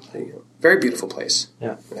display, and very beautiful place.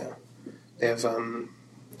 Yeah. They have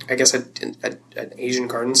I guess an Asian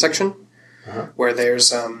garden section where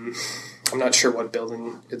there's I'm not sure what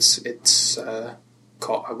building it's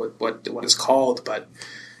called, what it's called, but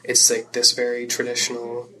it's like this very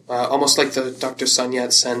traditional, almost like the Dr. Sun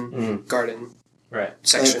Yat-sen garden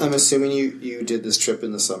section. I'm assuming you did this trip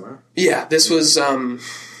in the summer? Yeah, this was,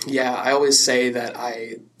 I always say that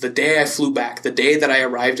the day I flew back, the day that I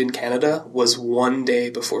arrived in Canada was one day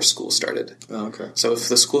before school started. Oh, okay. So if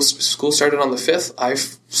the school started on the 5th, I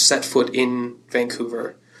set foot in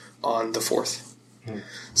Vancouver on the 4th.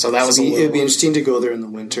 So that was it'd be interesting to go there in the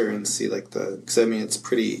winter and see because I mean it's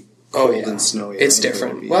pretty cold and snowy. It's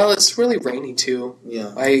different. Well, it's really rainy too.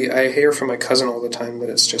 Yeah, I hear from my cousin all the time that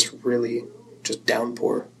it's just really just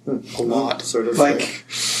downpour a lot. Sort of like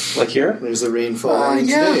here. There's a rainfall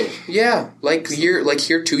today. Yeah, like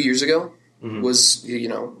here 2 years ago was a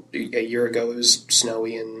year ago it was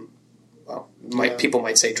snowy and people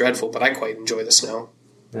might say dreadful, but I quite enjoy the snow.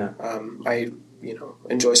 Yeah. I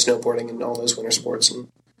enjoy snowboarding and all those winter sports and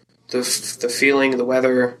the feeling, the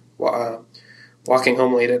weather, walking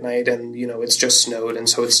home late at night and, it's just snowed and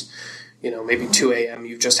so it's, maybe 2 a.m.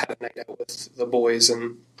 You've just had a night out with the boys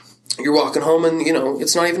and you're walking home and,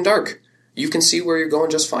 it's not even dark. You can see where you're going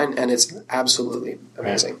just fine and it's absolutely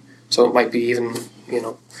amazing. Right. So it might be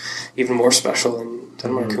even more special in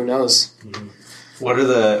Denmark. Who knows? Mm-hmm. What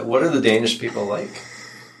are the Danish people like?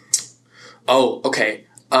 Oh, okay.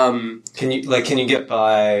 Can you get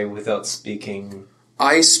by without speaking?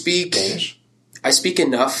 I speak Danish. I speak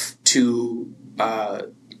enough to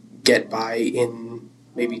get by in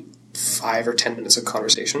maybe 5 or 10 minutes of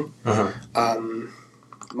conversation.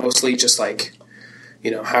 Mostly just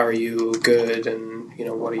how are you? Good, and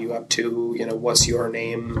what are you up to? what's your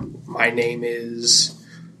name? My name is.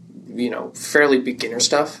 Fairly beginner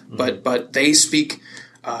stuff, but they speak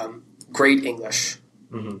great English,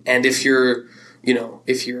 and if you're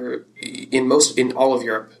in all of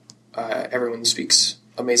Europe, everyone speaks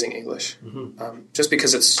amazing English, just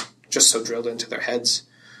because it's just so drilled into their heads.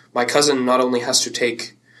 My cousin not only has to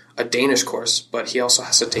take a Danish course, but he also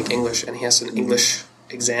has to take English, and he has an English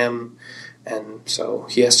exam, and so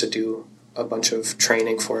he has to do a bunch of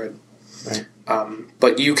training for it. Right.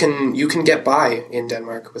 But you can get by in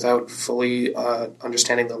Denmark without fully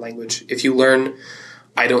understanding the language. If you learn,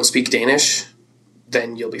 I don't speak Danish,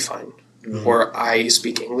 then you'll be fine. Mm-hmm. Or I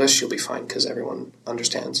speak English, you'll be fine because everyone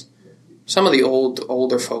understands. Some of the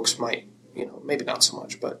older folks might, maybe not so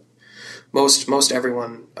much, but most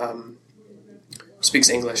everyone speaks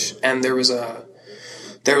English. And there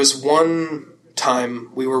was one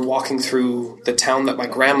time we were walking through the town that my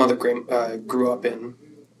grandmother grew up in.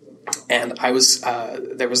 And I was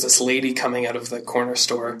there was this lady coming out of the corner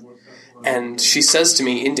store, and she says to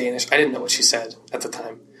me in Danish, I didn't know what she said at the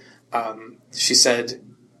time. She said,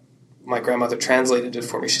 my grandmother translated it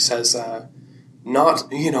for me. She says,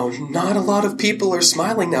 not a lot of people are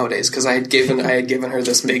smiling nowadays, because I had given her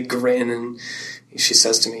this big grin, and she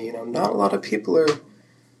says to me, not a lot of people are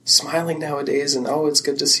smiling nowadays, and it's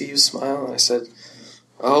good to see you smile. And I said,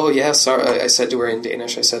 oh yeah, sorry. I said to her in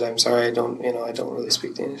Danish, I said, I'm sorry, I don't really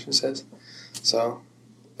speak Danish. And says, so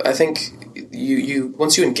I think you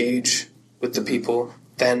once you engage with the people,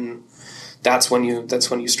 then that's when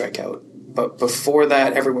you strike out. But before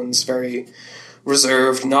that, everyone's very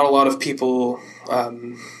reserved. Not a lot of people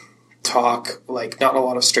talk. Not a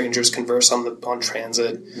lot of strangers converse on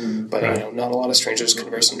transit. But right. Not a lot of strangers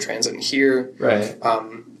converse on transit. And here, right.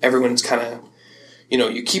 Everyone's kind of,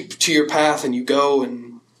 you keep to your path and you go and.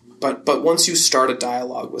 But once you start a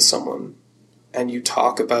dialogue with someone and you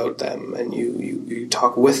talk about them and you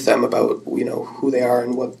talk with them about who they are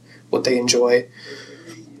and what they enjoy,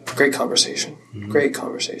 great conversation. Mm-hmm. Great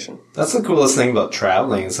conversation. That's the coolest thing about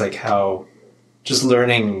traveling is how just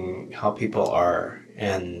learning how people are,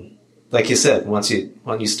 and like you said, once you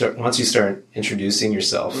start introducing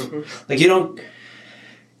yourself, you don't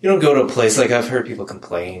go to a place, I've heard people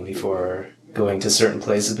complain before going to certain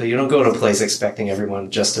places, but you don't go to a place expecting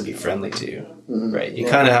everyone just to be friendly to you, right? You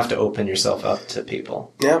kind of have to open yourself up to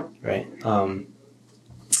people, right?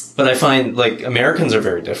 But I find Americans are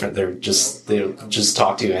very different. They'll just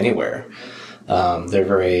talk to you anywhere. They're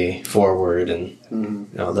very forward, and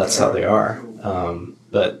that's how they are.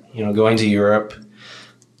 But going to Europe,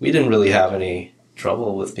 we didn't really have any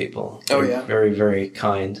trouble with people. They're very, very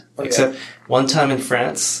kind. Except one time in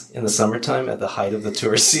France in the summertime at the height of the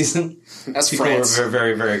tourist season. That's people France. were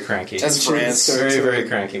very, very cranky. That's France. Very, very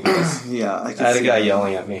cranky. Yeah, I had a guy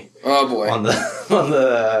yelling at me. Oh boy! On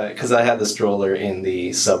the because I had the stroller in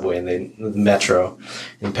the subway and the metro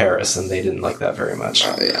in Paris, and they didn't like that very much.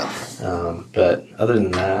 Oh yeah. But other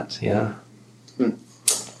than that, yeah.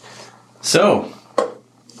 So,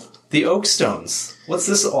 the Oakstones. What's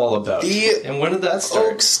this all about? And when did that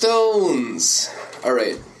start? Oakstones. All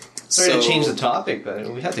right. Sorry to change the topic, but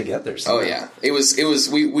we had to get there somehow. Oh yeah, it was.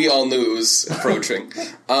 We all knew it was approaching.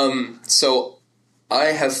 So I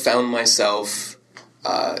have found myself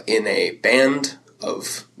in a band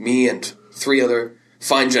of me and 3 other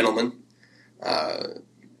fine gentlemen.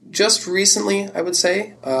 Just recently, I would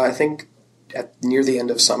say. I think near the end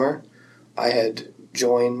of summer, I had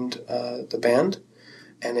joined the band,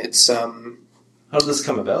 and it's How did this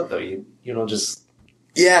come about, though? You don't just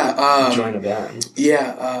join a band.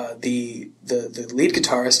 Yeah, the lead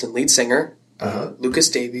guitarist and lead singer, Lucas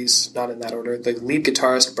Davies, not in that order, the lead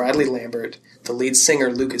guitarist, Bradley Lambert, the lead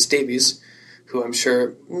singer, Lucas Davies, who I'm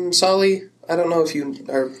sure, Solly, I don't know if you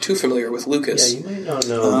are too familiar with Lucas. Yeah, you might not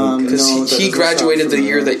know Lucas. Because he graduated the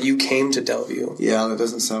year that you came to Delview. Yeah, that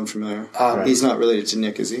doesn't sound familiar. He's not related to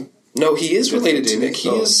Nick, is he? No, he is related to Nick. He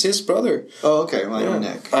is his brother. Oh, okay. Well, I know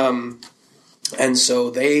Nick. And so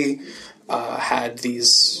they had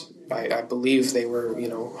these... I believe they were,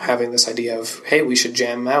 having this idea of, hey, we should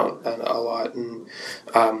jam out a lot. And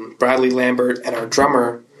Bradley Lambert and our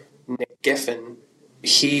drummer, Nick Giffen,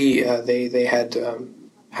 they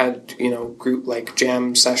had group like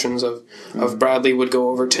jam sessions of Bradley would go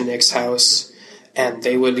over to Nick's house and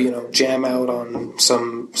they would, jam out on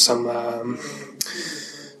some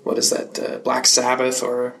what is that, Black Sabbath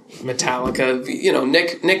or Metallica.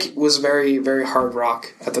 Nick was very, very hard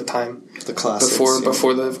rock at the time. The classics.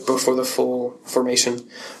 Before the full formation.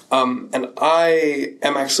 And I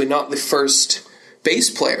am actually not the first bass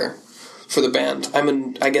player for the band.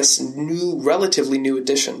 I'm I guess, relatively new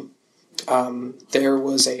addition. There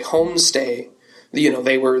was a homestay.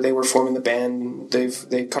 They were forming the band.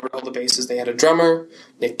 They covered all the bases. They had a drummer,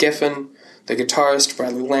 Nick Giffen, the guitarist,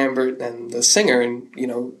 Bradley Lambert, and the singer and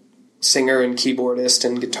keyboardist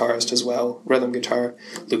and guitarist as well, rhythm guitar,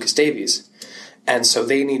 Lucas Davies. And so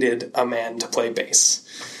they needed a man to play bass.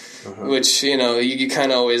 Which, you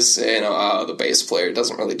kind of always, the bass player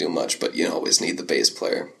doesn't really do much, but you always need the bass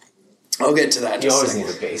player. I'll get to that. You always need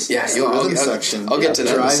a bass. Yeah, I'll get to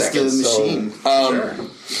that in a second. The machine. Sure.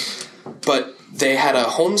 But they had a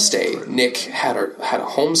homestay. Nick had a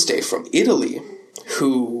homestay from Italy,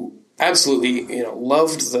 who absolutely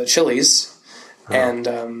loved the Chili's, and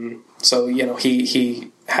so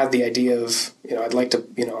he had the idea of I'd like to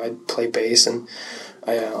I'd play bass, and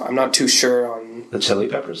I'm not too sure on the Chili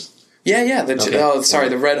Peppers. Yeah.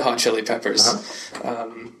 The Red Hot Chili Peppers,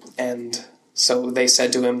 and. So they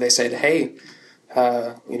said to him, hey,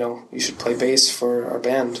 you should play bass for our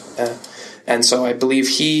band. And so I believe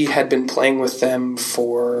he had been playing with them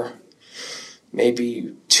for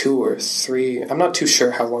maybe 2 or 3. I'm not too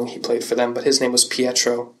sure how long he played for them, but his name was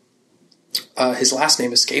Pietro. His last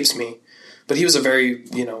name escapes me. But he was a very,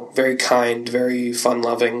 very kind, very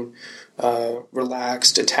fun-loving,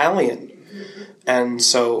 relaxed Italian. And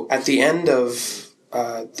so at the end of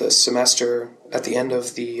the semester... At the end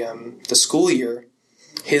of the school year,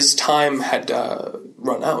 his time had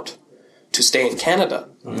run out to stay in Canada.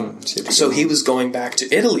 Mm-hmm. So he was going back to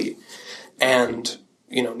Italy. And,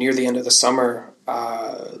 near the end of the summer,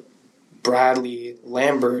 Bradley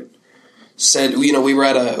Lambert said, we were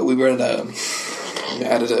at a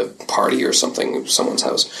party or something, someone's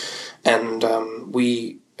house. And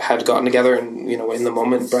we had gotten together and, in the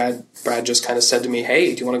moment, Brad just kind of said to me,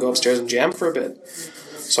 hey, do you want to go upstairs and jam for a bit?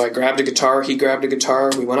 So I grabbed a guitar, he grabbed a guitar,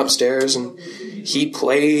 we went upstairs and he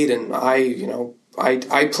played and I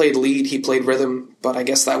played lead, he played rhythm, but I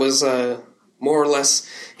guess that was more or less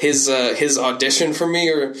his audition for me,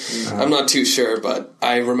 or I'm not too sure, but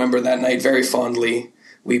I remember that night very fondly.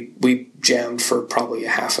 We jammed for probably a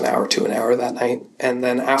half an hour to an hour that night, and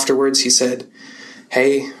then afterwards he said,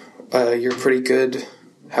 hey, you're pretty good,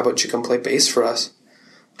 how about you come play bass for us?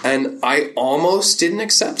 And I almost didn't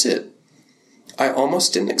accept it. I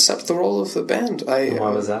almost didn't accept the role of the band. Why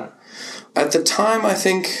was that? At the time, I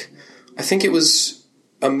think it was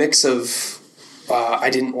a mix of I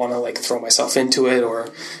didn't want to throw myself into it, or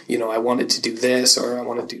I wanted to do this, or I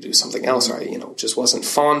wanted to do something else, or I just wasn't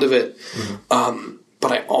fond of it. Mm-hmm.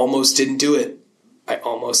 But I almost didn't do it. I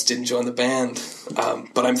almost didn't join the band.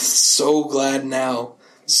 But I'm so glad now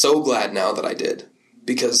that I did,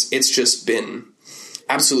 because it's just been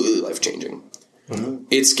absolutely life-changing. Mm-hmm.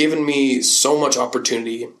 It's given me so much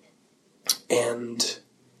opportunity, and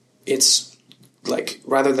it's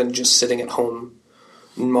rather than just sitting at home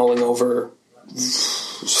mulling over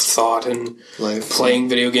thought and playing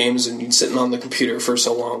video games and sitting on the computer for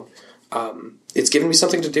so long, it's given me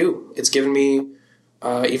something to do. It's given me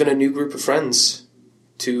even a new group of friends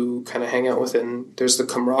to kind of hang out with, and there's the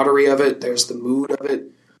camaraderie of it, there's the mood of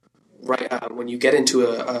it. Right when you get into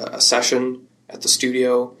a session at the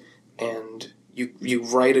studio and you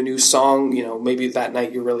write a new song, maybe that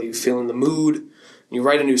night you're really feeling the mood, and you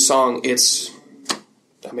write a new song, it's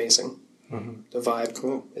amazing. Mm-hmm. The vibe.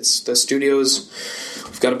 Cool. It's the studios.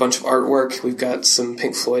 We've got a bunch of artwork. We've got some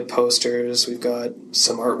Pink Floyd posters. We've got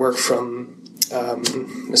some artwork from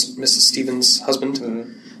Mrs. Stevens' husband.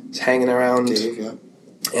 Mm-hmm. He's hanging around. Dave, yeah.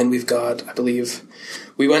 And we've got, I believe,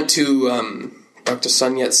 we went to Dr.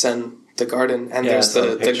 Sun Yat-sen the garden, and there's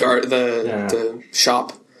the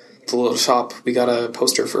shop, the little shop. We got a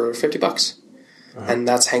poster for $50, and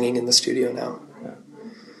that's hanging in the studio now. Yeah.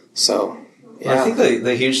 So, yeah. Well, I think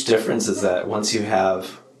the huge difference is that once you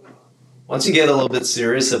get a little bit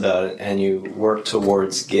serious about it and you work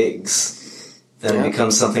towards gigs, then it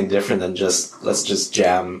becomes something different than let's just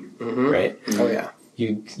jam, right? Oh yeah.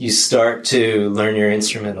 You start to learn your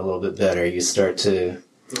instrument a little bit better. You start to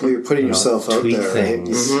you're putting yourself out tweak there,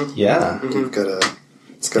 things. Right? Mm-hmm. Yeah.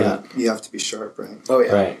 Mm-hmm. You have to be sharp, right? Oh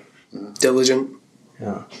yeah. Right. Yeah. Diligent.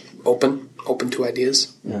 Yeah. Open to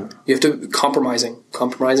ideas. Yeah. You have to compromising.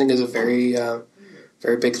 Compromising is a very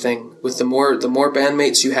very big thing. With the more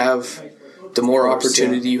bandmates you have, the more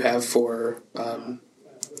opportunity you have for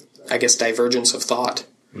I guess divergence of thought.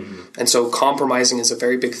 Mm-hmm. And so compromising is a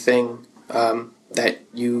very big thing that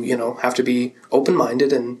you have to be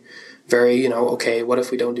open-minded and very, okay, what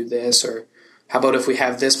if we don't do this? Or how about if we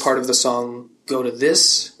have this part of the song go to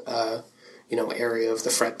this, area of the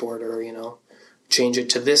fretboard, or, change it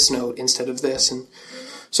to this note instead of this. And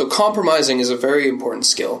so compromising is a very important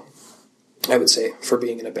skill, I would say, for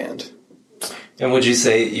being in a band. And would you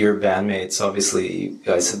say your bandmates, obviously you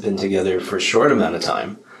guys have been together for a short amount of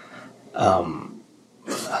time,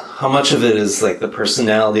 how much of it is like the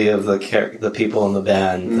personality of the people in the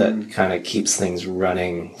band that kind of keeps things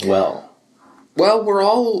running well? Well, we're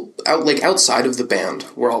all outside of the band.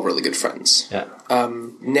 We're all really good friends. Yeah.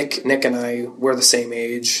 Nick and I, we're the same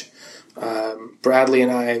age. Bradley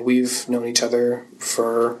and I, we've known each other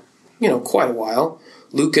for quite a while.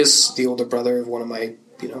 Lucas, the older brother of one of my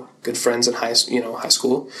good friends in high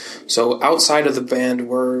school. So outside of the band,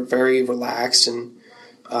 we're very relaxed, and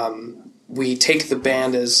we take the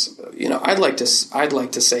band as I'd like to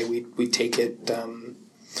say we take it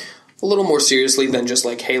a little more seriously than just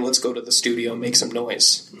like, hey, let's go to the studio and make some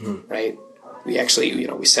noise, right? We actually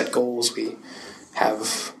we set goals. We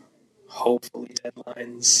have hopefully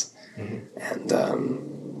deadlines, and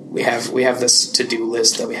we have this to-do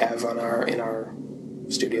list that we have in our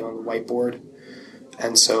studio on the whiteboard.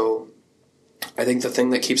 And so I think the thing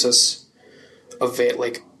that keeps us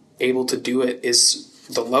able to do it is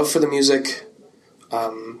the love for the music,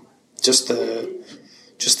 just the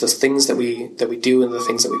things that we do and the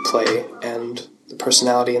things that we play, and the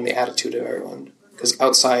personality and the attitude of everyone. Because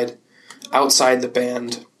outside the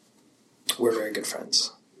band, we're very good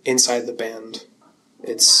friends. Inside the band,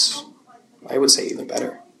 it's, I would say, even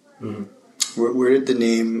better. Mm-hmm. Where did the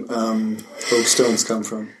name Oakstones come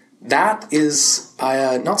from? That is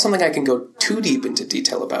not something I can go too deep into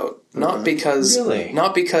detail about. Not because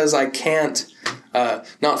I can't,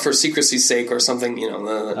 not for secrecy's sake or something.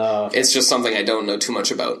 It's just something I don't know too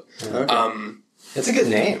much about. Okay. It's a good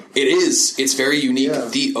name. It is. It's very unique. Yeah.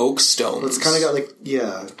 The Oakstones. Well, it's kind of got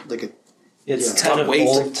It's kind of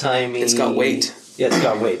old timey. It's got weight. Yeah, it's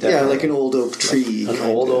got weight. Definitely. Yeah, like an old oak tree. An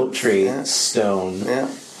old oak tree, stone. Yeah.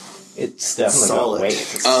 It's definitely got weight.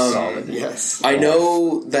 It's solid. Yes. I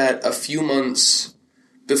know that a few months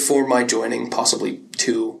before my joining, possibly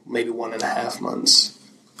 2, maybe 1.5 months,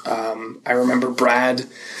 I remember Brad,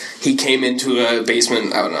 he came into a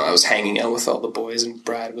basement, I don't know, I was hanging out with all the boys, and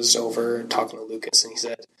Brad was over talking to Lucas, and he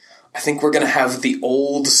said, I think we're going to have the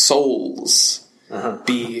Old Souls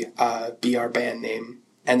be our band name.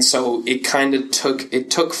 And so it kind of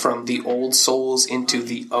took from the Old Souls into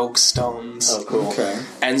the Oakstones. Oh, cool. Okay.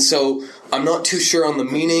 And so I'm not too sure on the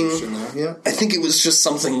meaning. Yeah. I think it was just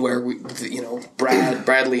something where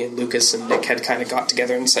Bradley and Lucas and Nick had kind of got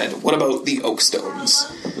together and said, what about the Oakstones?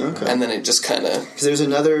 Okay. And then it just kind of... Because there's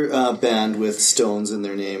another band with stones in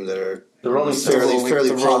their name that are the Rolling Stones. fairly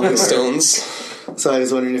the popular. Rolling Stones. So I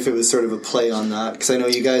was wondering if it was sort of a play on that, because I know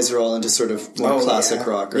you guys are all into sort of more classic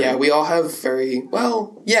rock, right? Yeah, we all have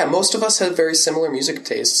most of us have very similar music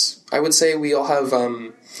tastes. I would say we all have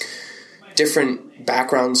different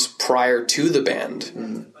backgrounds prior to the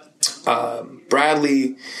band.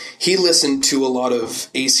 Bradley, he listened to a lot of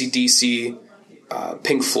AC/DC,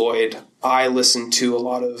 Pink Floyd. I listened to a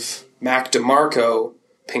lot of Mac DeMarco,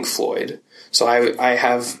 Pink Floyd. So I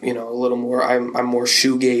have, a little more, I'm more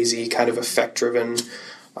shoegazy, kind of effect-driven,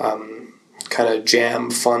 kind of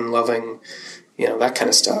jam, fun-loving, that kind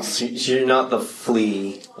of stuff. So you're not the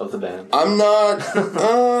Flea of the band? I'm not,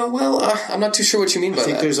 I'm not too sure what you mean by that. I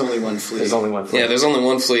think there's only one Flea. There's only one Flea. Yeah, there's only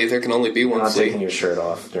one Flea. There can only be one Flea. You're not taking your shirt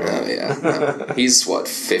off. Yeah. He's,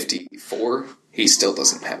 54? He still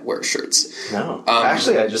doesn't wear shirts. No.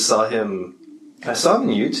 Actually, I saw him on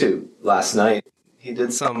YouTube last night. He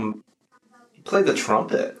did he played the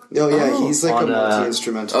trumpet. Oh, yeah, he's like a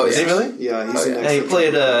multi-instrumentalist. Oh, is he really? Yeah, he's he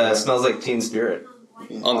played Smells Like Teen Spirit.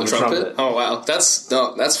 On the trumpet? Oh, wow.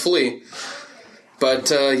 That's Flea. But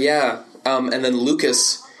yeah, and then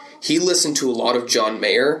Lucas, he listened to a lot of John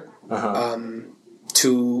Mayer.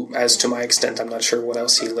 To my extent, I'm not sure what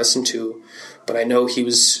else he listened to, but I know he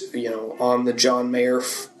was, on the John Mayer.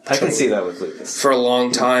 I can see that with Lucas for a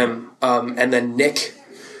long time. And then Nick,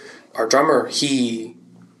 our drummer, he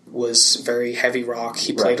was very heavy rock.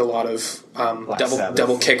 He played a lot of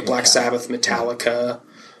double kick, Black Sabbath, Metallica,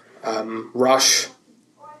 Rush.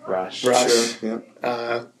 Sure, yeah.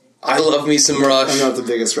 I love me some Rush. I'm not the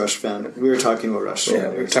biggest Rush fan. We were talking about Rush. Yeah,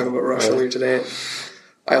 we were talking about Rush earlier today.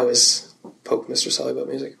 I always poke Mr. Sully about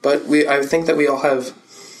music, but I think that we all have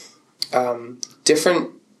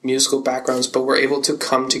different musical backgrounds, but we're able to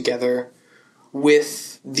come together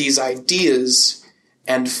with these ideas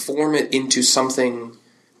and form it into something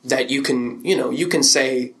that you can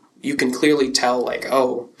say, you can clearly tell, like,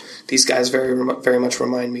 oh, these guys very very much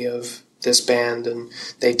remind me of this band, and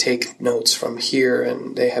they take notes from here,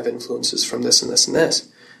 and they have influences from this and this and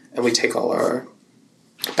this, and we take all our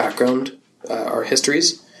background, our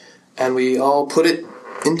histories, and we all put it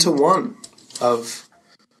into one of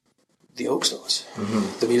the Oakstones.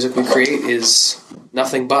 Mm-hmm. The music we create is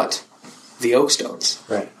nothing but the Oakstones.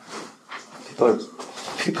 Right.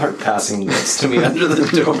 People are passing notes to me under the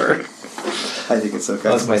door. I think it's okay.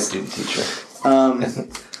 That's my student teacher.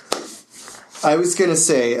 I was gonna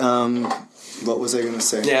say, what was I gonna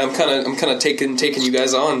say? Yeah, I'm kind of taking you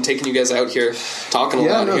guys on, taking you guys out here, talking a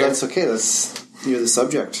lot here. Yeah, no, that's okay. You're the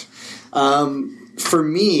subject. For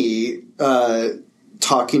me,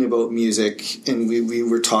 talking about music, and we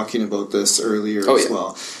were talking about this earlier as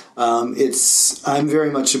well. I'm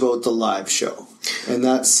very much about the live show, and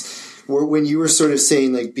that's when you were sort of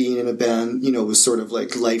saying, like, being in a band, was sort of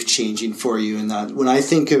like life changing for you. And that when I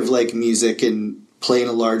think of like music and playing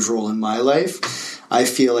a large role in my life, I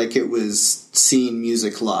feel like it was seeing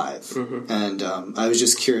music live. Mm-hmm. And I was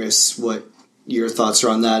just curious what your thoughts are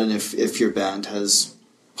on that, and if your band has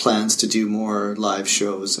plans to do more live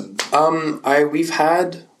shows. And I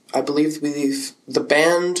believe the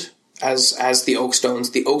band as the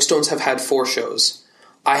Oakstones. The Oakstones have had 4 shows.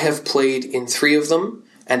 I have played in 3 of them,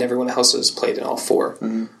 and everyone else has played in all 4.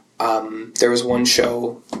 Mm-hmm. There was one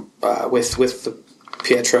show with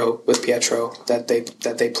Pietro that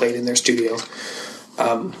they played in their studio.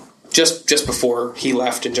 Just before he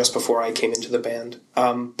left and just before I came into the band.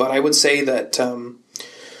 But I would say that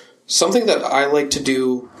something that I like to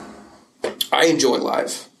do, I enjoy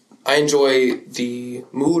live. I enjoy the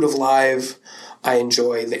mood of live. I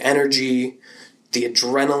enjoy the energy, the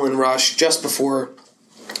adrenaline rush. Just before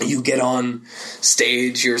you get on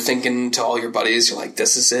stage, you're thinking to all your buddies, you're like,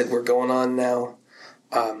 this is it, we're going on now.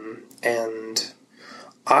 And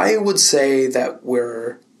I would say that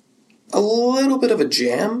we're a little bit of a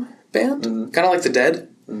jam band, kind of like the Dead.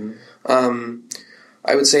 Mm-hmm.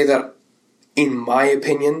 I would say that, in my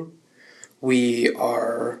opinion, we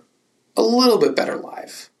are a little bit better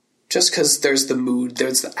live. Just because there's the mood,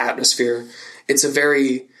 there's the atmosphere. It's a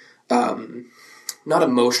very, not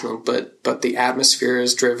emotional, but the atmosphere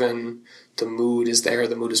is driven. The mood is there.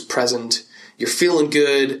 The mood is present. You're feeling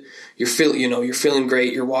good. You're feeling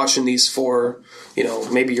great. You're watching these 4,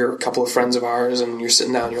 maybe you're a couple of friends of ours, and you're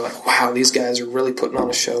sitting down and you're like, wow, these guys are really putting on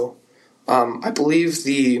a show. I believe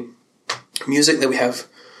the music that we have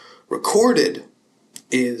recorded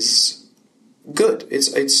is good.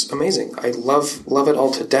 It's amazing. I love it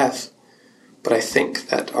all to death. But I think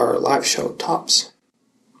that our live show tops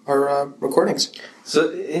our recordings.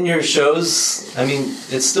 So in your shows, I mean,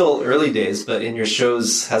 it's still early days, but in your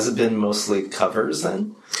shows, has it been mostly covers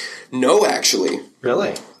then? No, actually.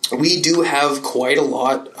 Really? We do have quite a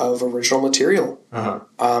lot of original material. Uh-huh.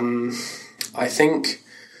 I think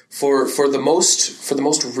for the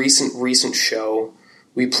most recent show,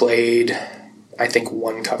 we played, I think,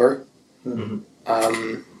 1 cover.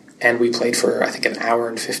 Mm-hmm. And we played for, I think, an hour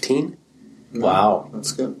and 15. Wow.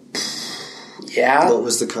 That's good. Yeah. What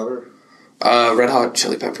was the cover? Red Hot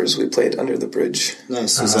Chili Peppers. We played Under the Bridge.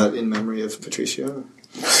 Nice. Was that in memory of Patricio?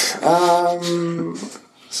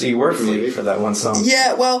 So you worked for that one song?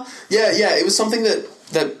 Yeah, well, yeah. It was something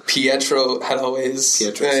that Pietro had always...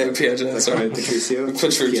 Pietro, sorry. Patricio.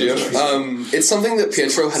 It's something that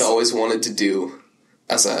Pietro had always wanted to do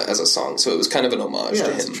as a song, so it was kind of an homage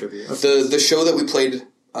to him. The show that we played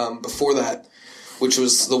before that, which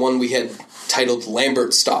was the one we had titled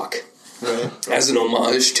Lambert Stock, right, as an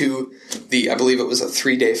homage to I believe it was a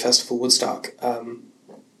 3-day festival, Woodstock.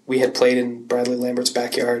 We had played in Bradley Lambert's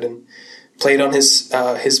backyard and played on his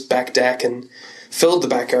back deck and filled the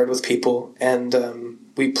backyard with people, and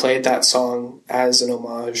we played that song as an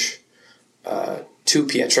homage to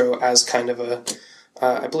Pietro, as kind of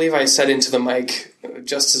I believe I said into the mic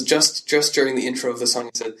just during the intro of the song,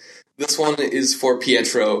 I said, "This one is for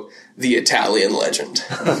Pietro, the Italian legend."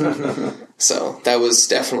 So that was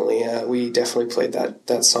definitely, we definitely played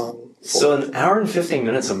that song. So an hour and 15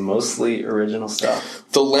 minutes of mostly original stuff.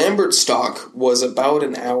 The Lambert stock was about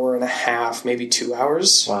an hour and a half, maybe 2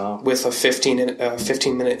 hours. Wow. With a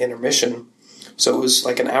 15-minute intermission. So it was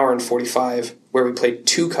like an hour and 45, where we played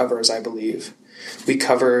 2 covers, I believe. We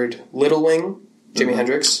covered Little Wing, Jimi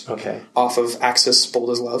Hendrix, off of Axis, Bold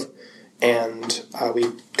as Love, and we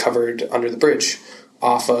covered Under the Bridge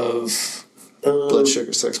off of Blood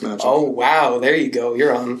Sugar Sex Magic. Oh wow, there you go.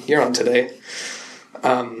 You're on today.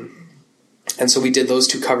 And so we did those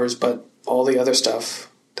 2 covers, but all the other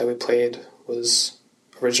stuff that we played was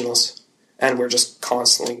originals, and we're just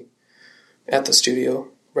constantly at the studio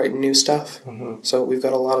writing new stuff. Mm-hmm. So we've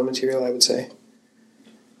got a lot of material, I would say.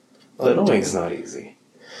 Little Wing's not easy,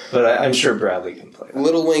 but I'm sure Bradley can play that.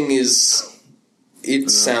 Little Wing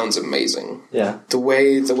sounds amazing. Yeah. The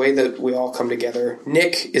way that we all come together.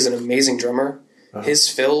 Nick is an amazing drummer. Uh-huh. His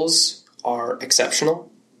fills are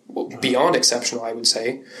exceptional. Beyond exceptional, I would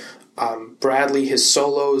say. Bradley, his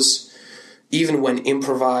solos, even when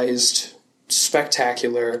improvised,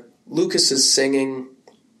 spectacular. Lucas's singing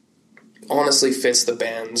honestly fits the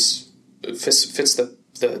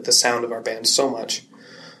sound of our band so much.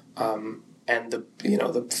 And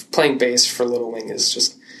the playing bass for Little Wing is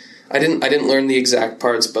just, I didn't learn the exact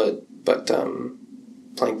parts, but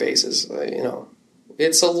playing bass is,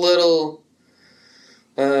 it's a little,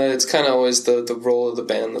 it's kind of always the role of the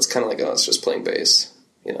band that's kind of like, oh, it's just playing bass.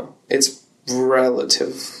 It's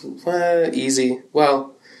relative easy.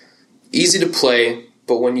 Well, easy to play,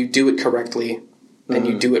 but when you do it correctly and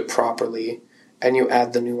you do it properly and you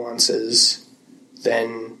add the nuances,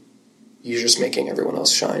 then you're just making everyone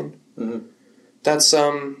else shine. Mm-hmm. That's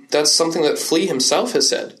something that Flea himself has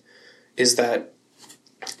said, is that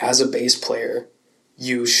as a bass player,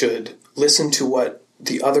 you should listen to what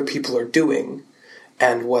the other people are doing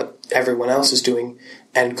and what everyone else is doing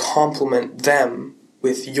and complement them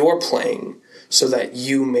with your playing so that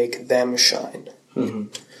you make them shine. Mm-hmm.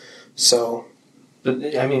 So...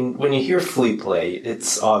 But, I mean, when you hear Flea play,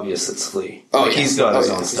 it's obvious it's Flea. Oh, like, yeah. He's got his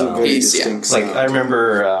own style. Sound. I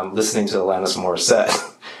remember listening to Alanis Morissette,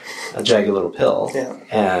 A Jagged Little Pill,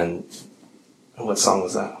 and what song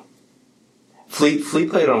was that? Flea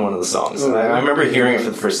played on one of the songs, and I remember hearing it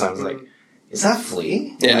for the first time. I was like, is that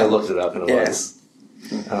Flea? Yeah. And I looked it up, and it was.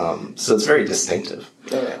 So it's very distinctive.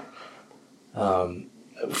 Oh, yeah.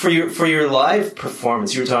 For your live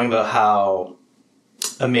performance, you were talking about how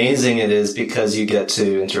amazing it is because you get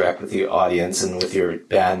to interact with the audience and with your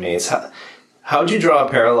bandmates. How would you draw a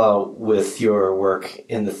parallel with your work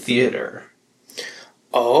in the theater?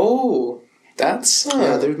 Oh, that's...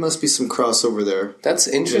 there must be some crossover there. That's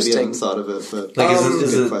interesting. Maybe I haven't thought of it, but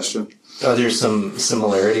is good question. Are there some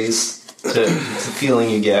similarities to the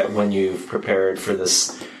feeling you get when you've prepared for the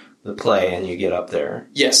play and you get up there?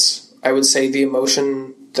 Yes. I would say the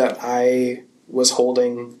emotion that I was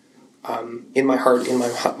holding in my heart, in my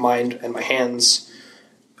mind, and my hands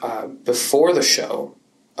before the show,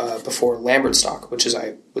 before Lambert Stock, which is,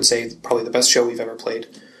 I would say, probably the best show we've ever played.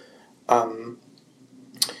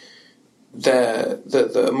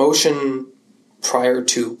 The emotion prior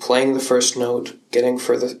to playing the first note, getting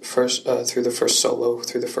through the first solo,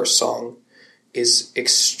 through the first song, is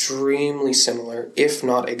extremely similar, if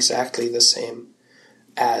not exactly the same,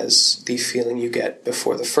 as the feeling you get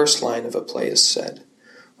before the first line of a play is said,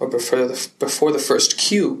 or before the first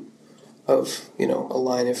cue of a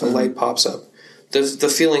line, if a light pops up. The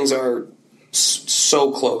feelings are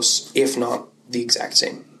so close, if not the exact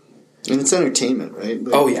same. And it's entertainment, right?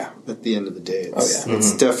 Oh, yeah. At the end of the day,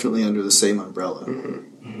 it's definitely under the same umbrella.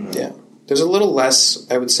 Mm-hmm. Mm-hmm. Yeah. There's a little less,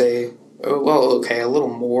 I would say, a little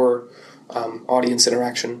more audience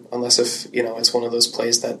interaction, unless if, it's one of those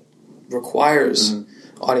plays that requires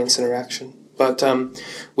audience interaction. But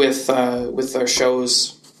with our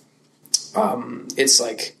shows, it's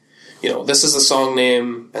like, this is the song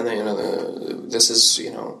name, and then this is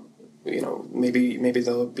maybe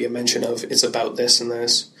there'll be a mention of it's about this and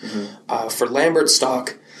this. Mm-hmm. For Lambert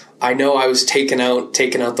Stock, I know I was taking out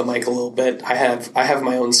the mic a little bit. I have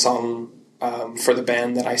my own song for the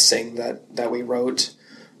band that I sing that we wrote,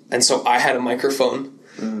 and so I had a microphone.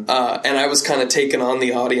 And I was kind of taking on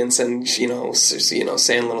the audience and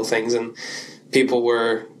saying little things, and people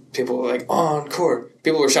were like, encore.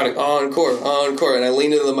 People were shouting encore, encore, and I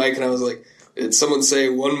leaned into the mic and I was like, did someone say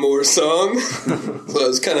one more song? So I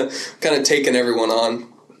was kind of taking everyone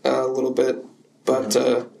on a little bit, but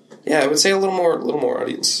I would say a little more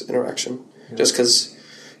audience interaction, just because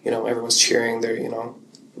everyone's cheering. They're,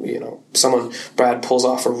 Brad pulls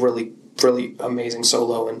off a really, really amazing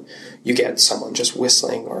solo, and you get someone just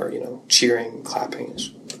whistling or, cheering, clapping. It's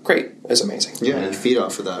great. It's amazing. Yeah, and feed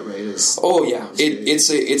off of that, right? It's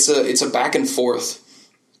a back and forth.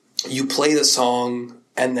 You play the song,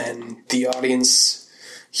 and then the audience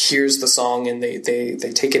hears the song, and they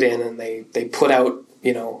take it in, and they put out,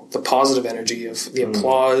 the positive energy of the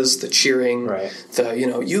applause, the cheering, the,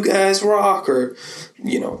 you guys rock, or,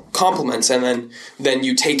 compliments. And then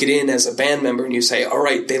you take it in as a band member and you say, all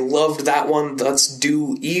right, they loved that one. Let's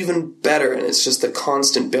do even better. And it's just a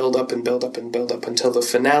constant build up and build up and build up until the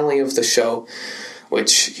finale of the show,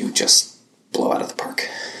 which you just blow out of the park.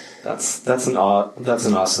 That's an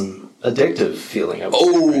awesome addictive feeling.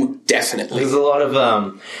 Definitely. There's a lot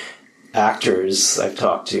of, actors I've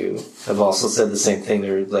talked to have also said the same thing.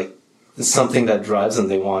 They're like, it's something that drives them.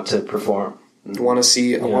 They want to perform. I want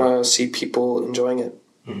to see people enjoying it.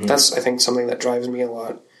 Mm-hmm. That's, I think, something that drives me a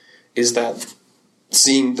lot, is that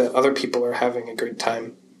seeing that other people are having a great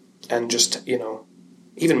time, and just,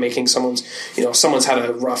 even making someone's had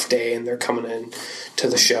a rough day and they're coming in to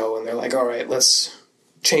the show and they're like, all right, let's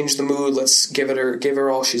change the mood. Let's give her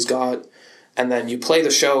all she's got. And then you play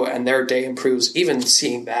the show and their day improves. Even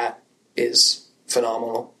seeing that is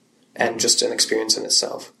phenomenal and just an experience in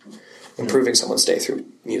itself. Improving someone's day through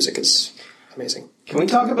music is amazing. Can we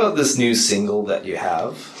talk about this new single that you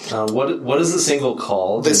have? What is the single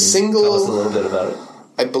called? The single... Tell us a little bit about it.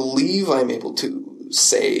 I believe I'm able to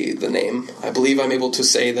say the name. I believe I'm able to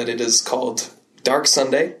say that it is called Dark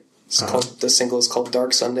Sunday. The single is called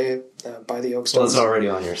Dark Sunday by the Oak Stones. Well, it's already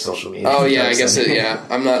on your social media. Oh yeah, I guess it. Yeah,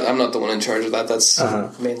 I'm not the one in charge of that. That's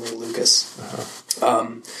mainly Lucas.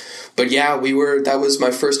 But yeah, that was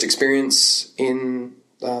my first experience in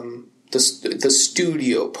the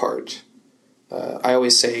studio part. I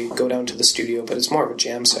always say go down to the studio, but it's more of a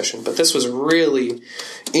jam session. But this was really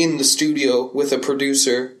in the studio with a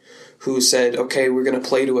producer who said, okay, we're going to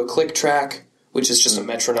play to a click track, which is just a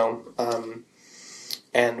metronome.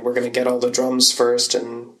 And we're going to get all the drums first.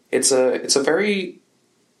 And it's a very,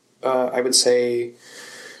 I would say,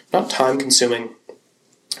 not time-consuming,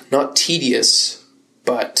 not tedious,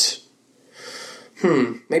 but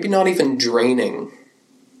maybe not even draining,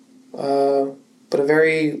 but a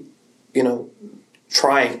very,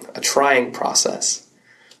 trying process.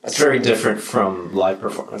 It's very different from live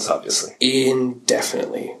performance, obviously.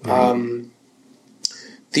 Indefinitely. Mm-hmm.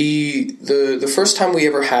 The first time we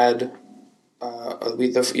ever had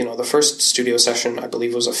the first studio session, I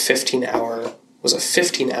believe, was a 15 hour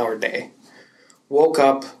day. Woke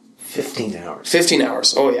up 15 hours. 15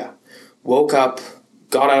 hours. Oh yeah. Woke up,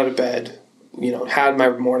 got out of bed, had my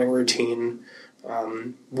morning routine,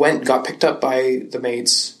 got picked up by the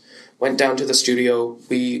mates, went down to the studio.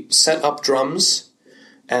 We set up drums,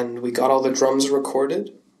 and we got all the drums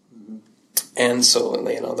recorded. Mm-hmm. And so,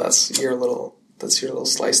 that's your little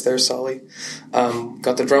slice there, Solly.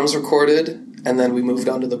 Got the drums recorded, and then we moved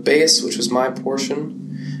on to the bass, which was my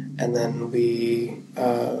portion. And then we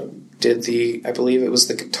did I believe it was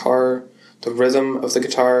the guitar, the rhythm of the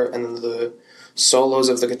guitar, and then the solos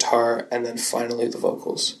of the guitar, and then finally the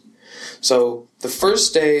vocals. So the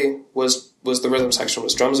first day was the rhythm section,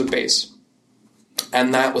 was drums and bass,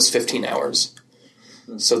 and that was 15 hours.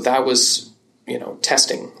 So that was,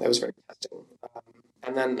 testing. That was very testing.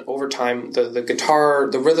 And then over time, the guitar,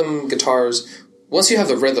 the rhythm guitars, once you have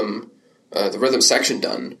the rhythm section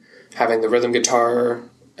done, having the rhythm guitar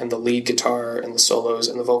and the lead guitar and the solos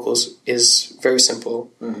and the vocals is very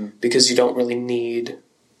simple, because you don't really need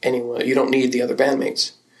anyone. You don't need the other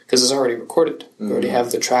bandmates because it's already recorded. Mm-hmm. You already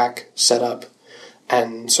have the track set up.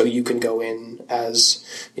 And so you can go in as,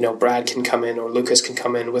 Brad can come in or Lucas can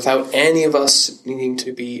come in without any of us needing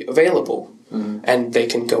to be available. Mm-hmm. And they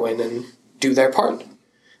can go in and do their part.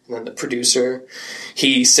 And then the producer,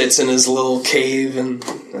 he sits in his little cave and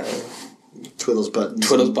twiddles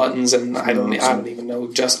buttons, and I don't even know,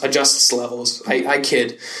 adjusts levels. I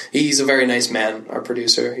kid. He's a very nice man, our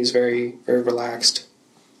producer. He's very, very relaxed.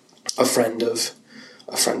 A friend of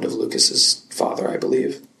Lucas's father, I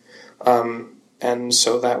believe. And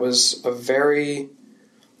so that was a very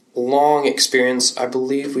long experience. I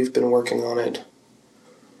believe we've been working on it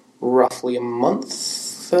roughly a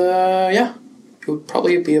month. Yeah, it would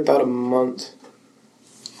probably be about a month.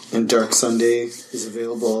 And Dark Sunday is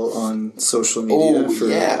available on social media for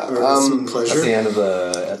pleasure. At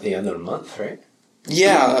the end of the month, right?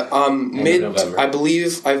 Yeah, November. I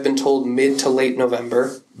believe I've been told mid to late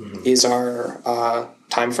November is our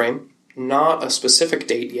time frame. Not a specific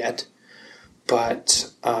date yet,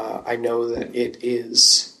 but I know that it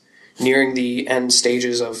is nearing the end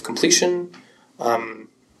stages of completion.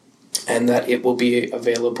 and that it will be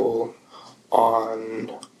available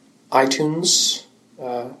on iTunes,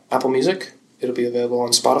 Apple Music. It'll be available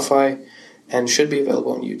on Spotify, and should be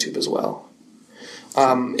available on YouTube as well.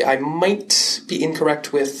 I might be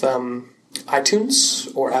incorrect with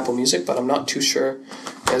iTunes or Apple Music, but I'm not too sure,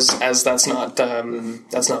 as that's not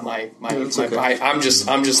my okay. I'm just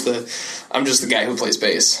the guy who plays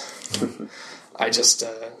bass. I just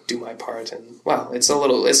do my part, and I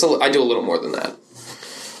do a little more than that.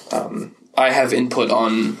 I have input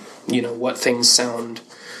on what things sound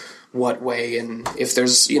what way, and if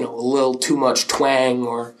there's a little too much twang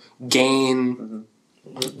or gain.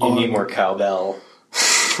 You need more cowbell.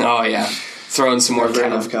 Oh yeah, throw in some more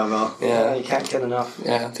cowbell. Yeah, you can't get enough.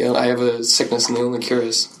 Yeah, I have a sickness, and the only cure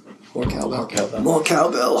is more cowbell. More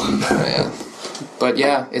cowbell. Yeah, but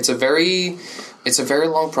yeah, it's a very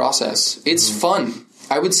long process. It's fun.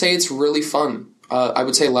 I would say it's really fun. I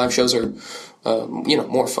would say live shows are,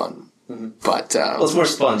 more fun. Mm-hmm. But it's more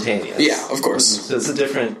spontaneous. Yeah, of course. So it's a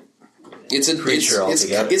different. It's a creature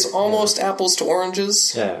altogether. It's almost apples to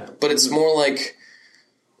oranges. Yeah, but it's more like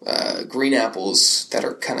green apples that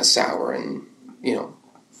are kind of sour and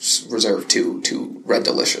reserved to Red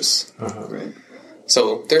Delicious. Uh-huh. Right.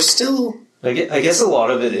 So there's still. I guess a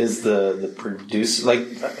lot of it is the produce. Like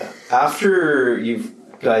after you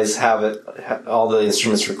guys have all the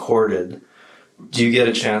instruments recorded, do you get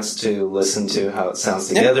a chance to listen to how it sounds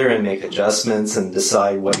together and make adjustments and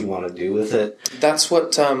decide what you want to do with it? That's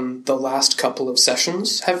what the last couple of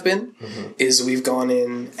sessions have been. Mm-hmm. Is we've gone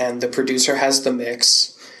in and the producer has the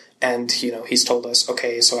mix, and he's told us,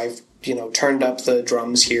 okay, so I've turned up the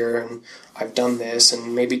drums here and I've done this,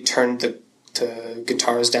 and maybe turned the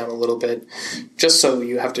guitars down a little bit, just so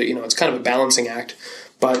you have to, it's kind of a balancing act.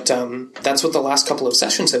 But that's what the last couple of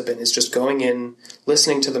sessions have been, is just going in,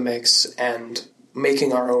 listening to the mix, and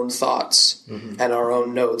making our own thoughts and our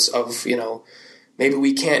own notes of, maybe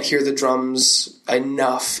we can't hear the drums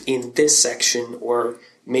enough in this section, or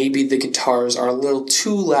maybe the guitars are a little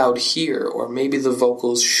too loud here, or maybe the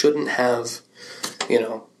vocals shouldn't have,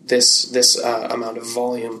 this amount of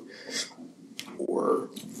volume or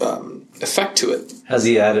effect to it. Has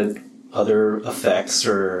he added other effects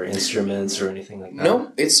or instruments or anything like that?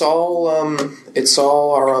 No, it's all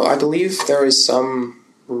our own. I believe there is some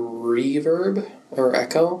reverb or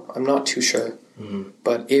echo. I'm not too sure,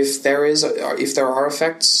 but if there are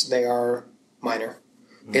effects, they are minor.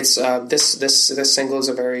 It's this single is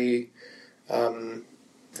a very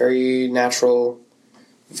very natural,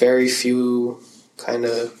 very few kind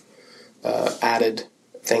of added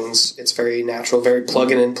things. It's very natural, very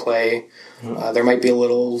plug in and play. There might be a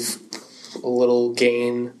little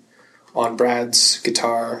gain on Brad's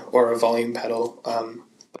guitar or a volume pedal,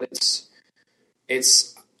 but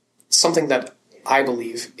it's something that I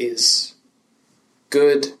believe is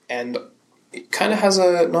good, and it kind of has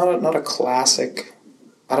not a classic.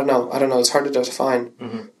 I don't know. It's hard to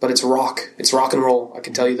define, but it's rock. It's rock and roll. I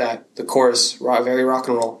can tell you that. The chorus, very rock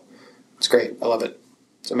and roll. It's great. I love it.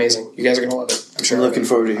 It's amazing. You guys are going to love it. I'm sure. I'm looking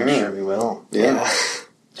forward to hearing it. I'm sure we will. Yeah.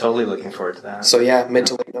 Totally looking forward to that. So yeah, mid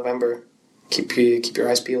to late November. Keep your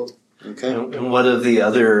eyes peeled. Okay. And what of the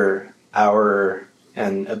other hour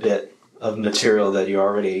and a bit of material that you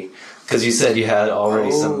already... Because you said you had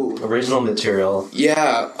already some original material.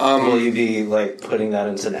 Yeah. Will you be putting that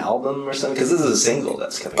into an album or something? Because this is a single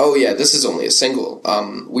that's coming out. Oh yeah, this is only a single.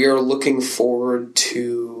 We are looking forward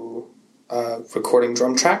to recording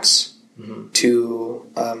drum tracks to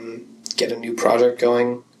get a new project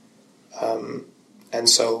going. And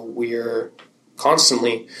so we're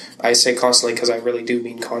constantly, I say constantly because I really do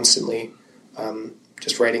mean constantly,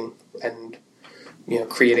 just writing and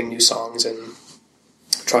creating new songs and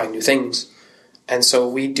trying new things. And so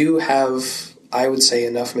we do have, I would say,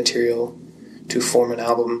 enough material to form an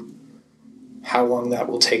album. How long that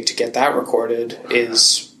will take to get that recorded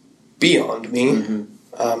is beyond me.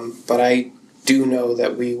 But I do know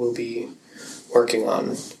that we will be working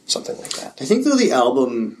on something like that. I think, though, the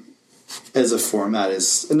album as a format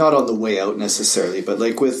is not on the way out necessarily, but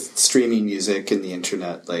with streaming music and the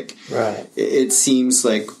internet, right. It seems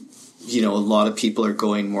like a lot of people are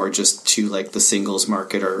going more just to the singles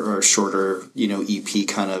market or shorter EP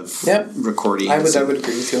kind of recordings. I would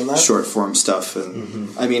agree with you on that. Short form stuff, and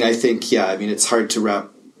I think it's hard to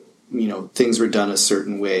wrap. Things were done a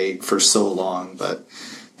certain way for so long, but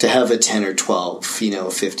to have a 10 or 12,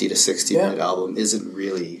 50 to 60 minute album isn't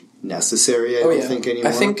really necessary. I don't think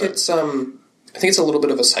anymore. I think it's a little bit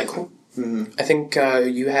of a cycle. I think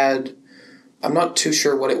you had. I'm not too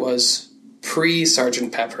sure what it was pre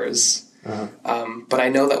Sgt. Pepper's, but I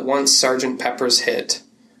know that once Sgt. Pepper's hit,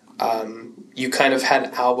 you kind of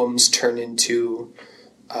had albums turn into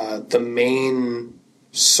the main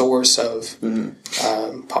source of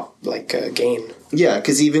gain. Yeah,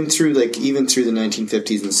 because even through the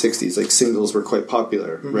 1950s and 60s, like singles were quite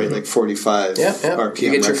popular, right? Like 45 RPM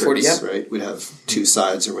you get your records, right? We'd have 2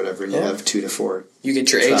 sides or whatever, and you'd have 2 to 4. You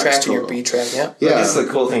get your A track and your B track. Yeah. I guess the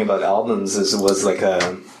cool thing about albums is it was like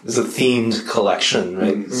a themed collection,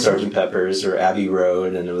 right? Sgt. Pepper's or Abbey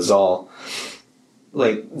Road, and it was all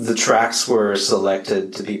like the tracks were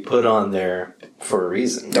selected to be put on there for a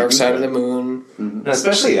reason. Dark Side of the Moon, and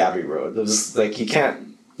especially Abbey Road. It was like you can't.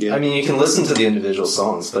 Yeah. I mean, you can listen to the individual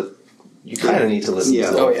songs, but you kind of need to listen to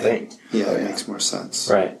the whole thing. Yeah, it makes more sense.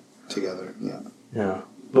 Right. Together, Yeah.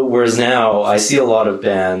 But whereas now, I see a lot of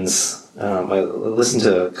bands, I listen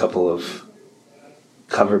to a couple of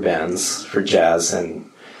cover bands for jazz, and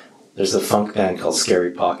there's a funk band called Scary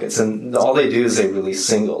Pockets, and all they do is they release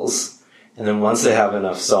singles, and then once they have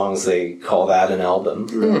enough songs, they call that an album,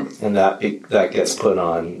 and that gets put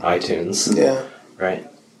on iTunes. Yeah. Right.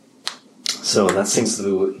 So that seems to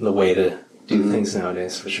be the way to do things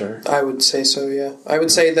nowadays, for sure. I would say so. Yeah, I would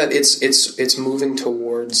say that it's moving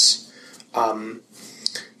towards,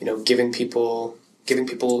 giving people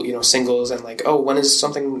singles and like, oh, when is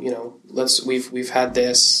something we've had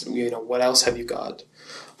this, what else have you got?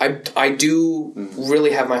 I do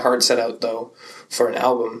really have my heart set out though for an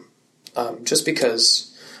album, just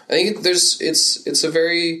because I think it's a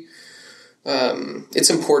very it's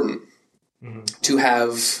important to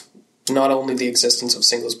have not only the existence of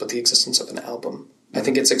singles, but the existence of an album. I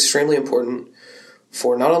think it's extremely important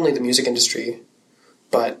for not only the music industry,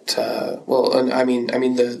 but the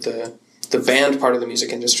band part of the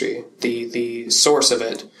music industry, the source of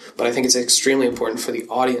it. But I think it's extremely important for the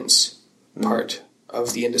audience part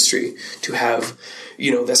of the industry to have,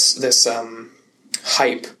 this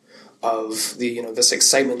hype of this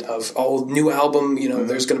excitement of new album.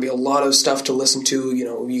 There's going to be a lot of stuff to listen to.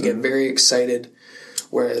 You get very excited.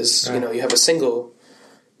 Whereas, you have a single,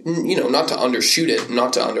 not to undershoot it,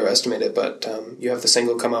 not to underestimate it, but you have the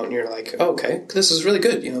single come out and you're like, oh, okay, this is really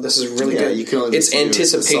good. This is really good. You can only it's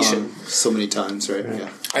anticipation. So many times, right? Yeah.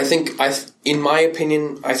 I think, in my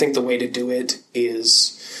opinion, I think the way to do it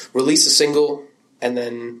is release a single and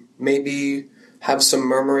then maybe have some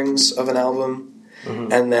murmurings of an album.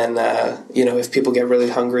 And then, if people get really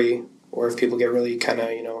hungry or if people get really kind of,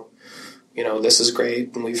 this is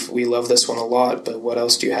great, and we love this one a lot, but what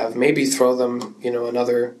else do you have? Maybe throw them,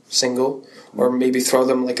 another single, or maybe throw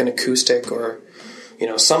them like an acoustic, or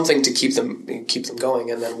something to keep them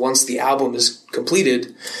going. And then once the album is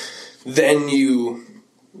completed, then you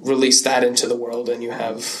release that into the world, and you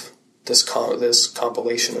have this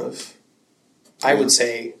compilation of, I would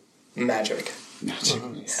say, magic.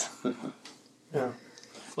 Yeah.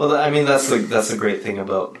 Well, I mean, that's the great thing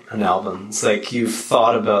about an album. It's like you've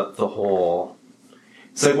thought about the whole.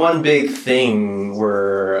 It's like one big thing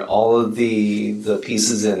where all of the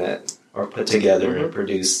pieces in it are put together and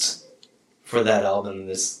produced for that album.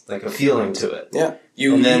 There's like a feeling to it. Yeah.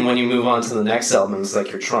 And then when you move on to the next album, it's like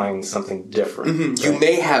you're trying something different. Right? You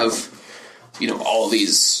may have, all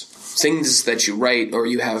these things that you write, or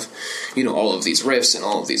you have, all of these riffs and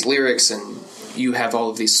all of these lyrics, and you have all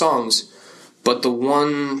of these songs. But the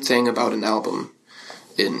one thing about an album,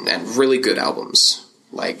 and really good albums,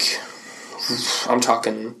 like I'm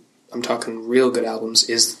talking real good albums,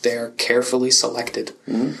 is they're carefully selected,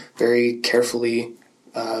 very carefully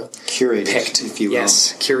curated, picked, if you will.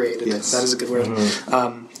 Yes, curated. Yes. That is a good word.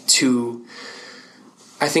 To,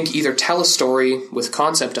 I think, either tell a story with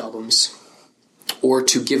concept albums, or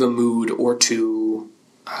to give a mood, or to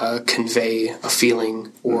convey a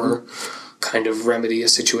feeling, or kind of remedy a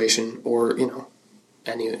situation, or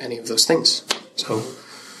any of those things. So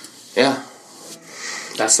yeah,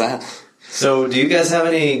 that's that. So do you guys have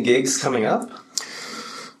any gigs coming up?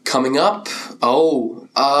 I'm not.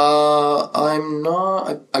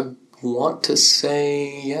 I want to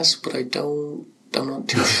say yes, but I'm not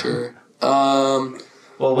too sure.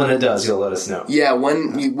 Well, when it does, you'll let us know. Yeah,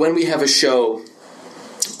 when we have a show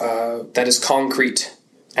that is concrete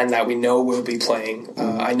and that we know we'll be playing.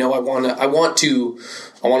 I know I want to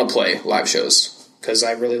play live shows because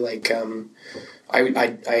I really like. I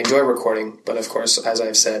enjoy recording, but of course, as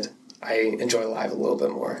I've said, I enjoy live a little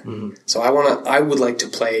bit more. So I would like to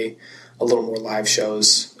play a little more live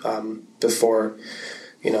shows before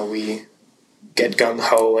we get gung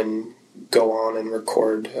ho and go on and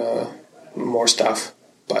record more stuff.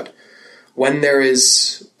 But when there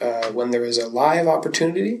is a live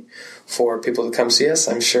opportunity for people to come see us,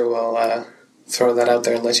 I'm sure we'll throw that out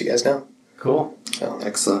there and let you guys know. Cool. So.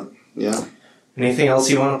 Excellent. Yeah. Anything else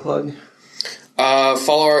you want to plug?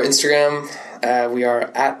 Follow our Instagram we are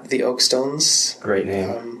at the Oakstones. Great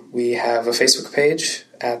name. We have a Facebook page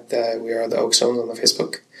we are the Oakstones on the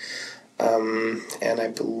Facebook. And I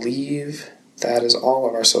believe that is all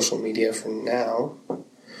of our social media for now.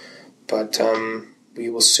 But we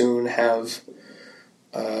will soon have,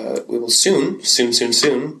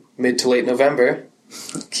 soon, mid to late November,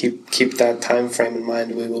 keep that time frame in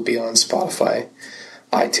mind. We will be on Spotify,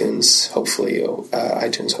 iTunes, hopefully,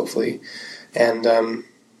 and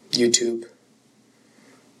YouTube.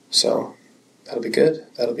 So that'll be good.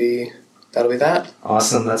 That'll be that.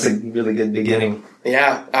 Awesome. That's a really good beginning.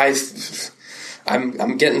 Yeah,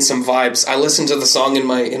 I'm getting some vibes. I listen to the song in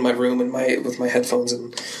my room with my headphones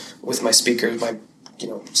and with my speakers, my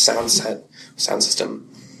sound system,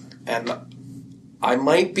 and I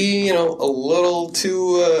might be a little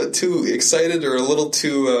too excited or a little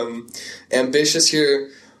too ambitious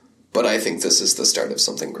here, but I think this is the start of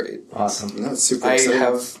something great. Awesome. That's super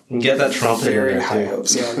exciting. Get that trumpet in Very there high too.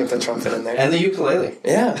 hopes. Yeah, I'll get that trumpet in there. And the ukulele.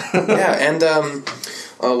 Yeah, and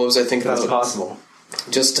what was I thinking? That's about? possible.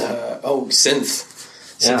 Just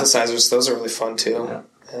synthesizers. Those are really fun too.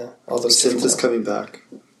 Yeah. All those synth is coming back.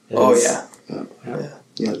 Oh yeah.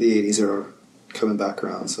 Yeah. The 80s are coming back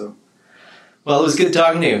around. So. Well, it was good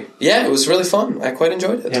talking to you. Yeah, it was really fun. I quite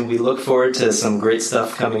enjoyed it. And we look forward to some great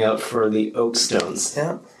stuff coming out for the Oakstones.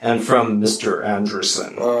 Yeah. And from Mr.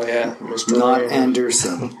 Anderson. Oh yeah, Mr. Not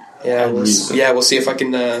Anderson. Yeah, we'll see if I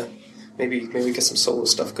can maybe get some solo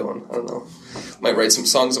stuff going. I don't know. Might write some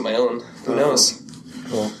songs of my own. Who knows?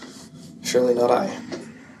 Cool. Surely not I.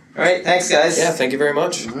 All right, thanks guys. Yeah, thank you very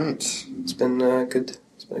much. All right. It's been good.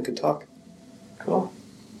 It's been a good talk. Cool.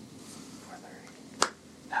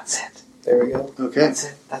 That's it. There we go. Okay. That's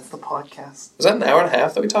it. That's the podcast. Was that an hour and a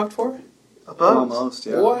half that we talked for? About. Almost,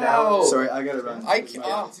 yeah. Wow. Sorry, I gotta run. Man, I feel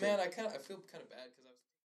kind of bad because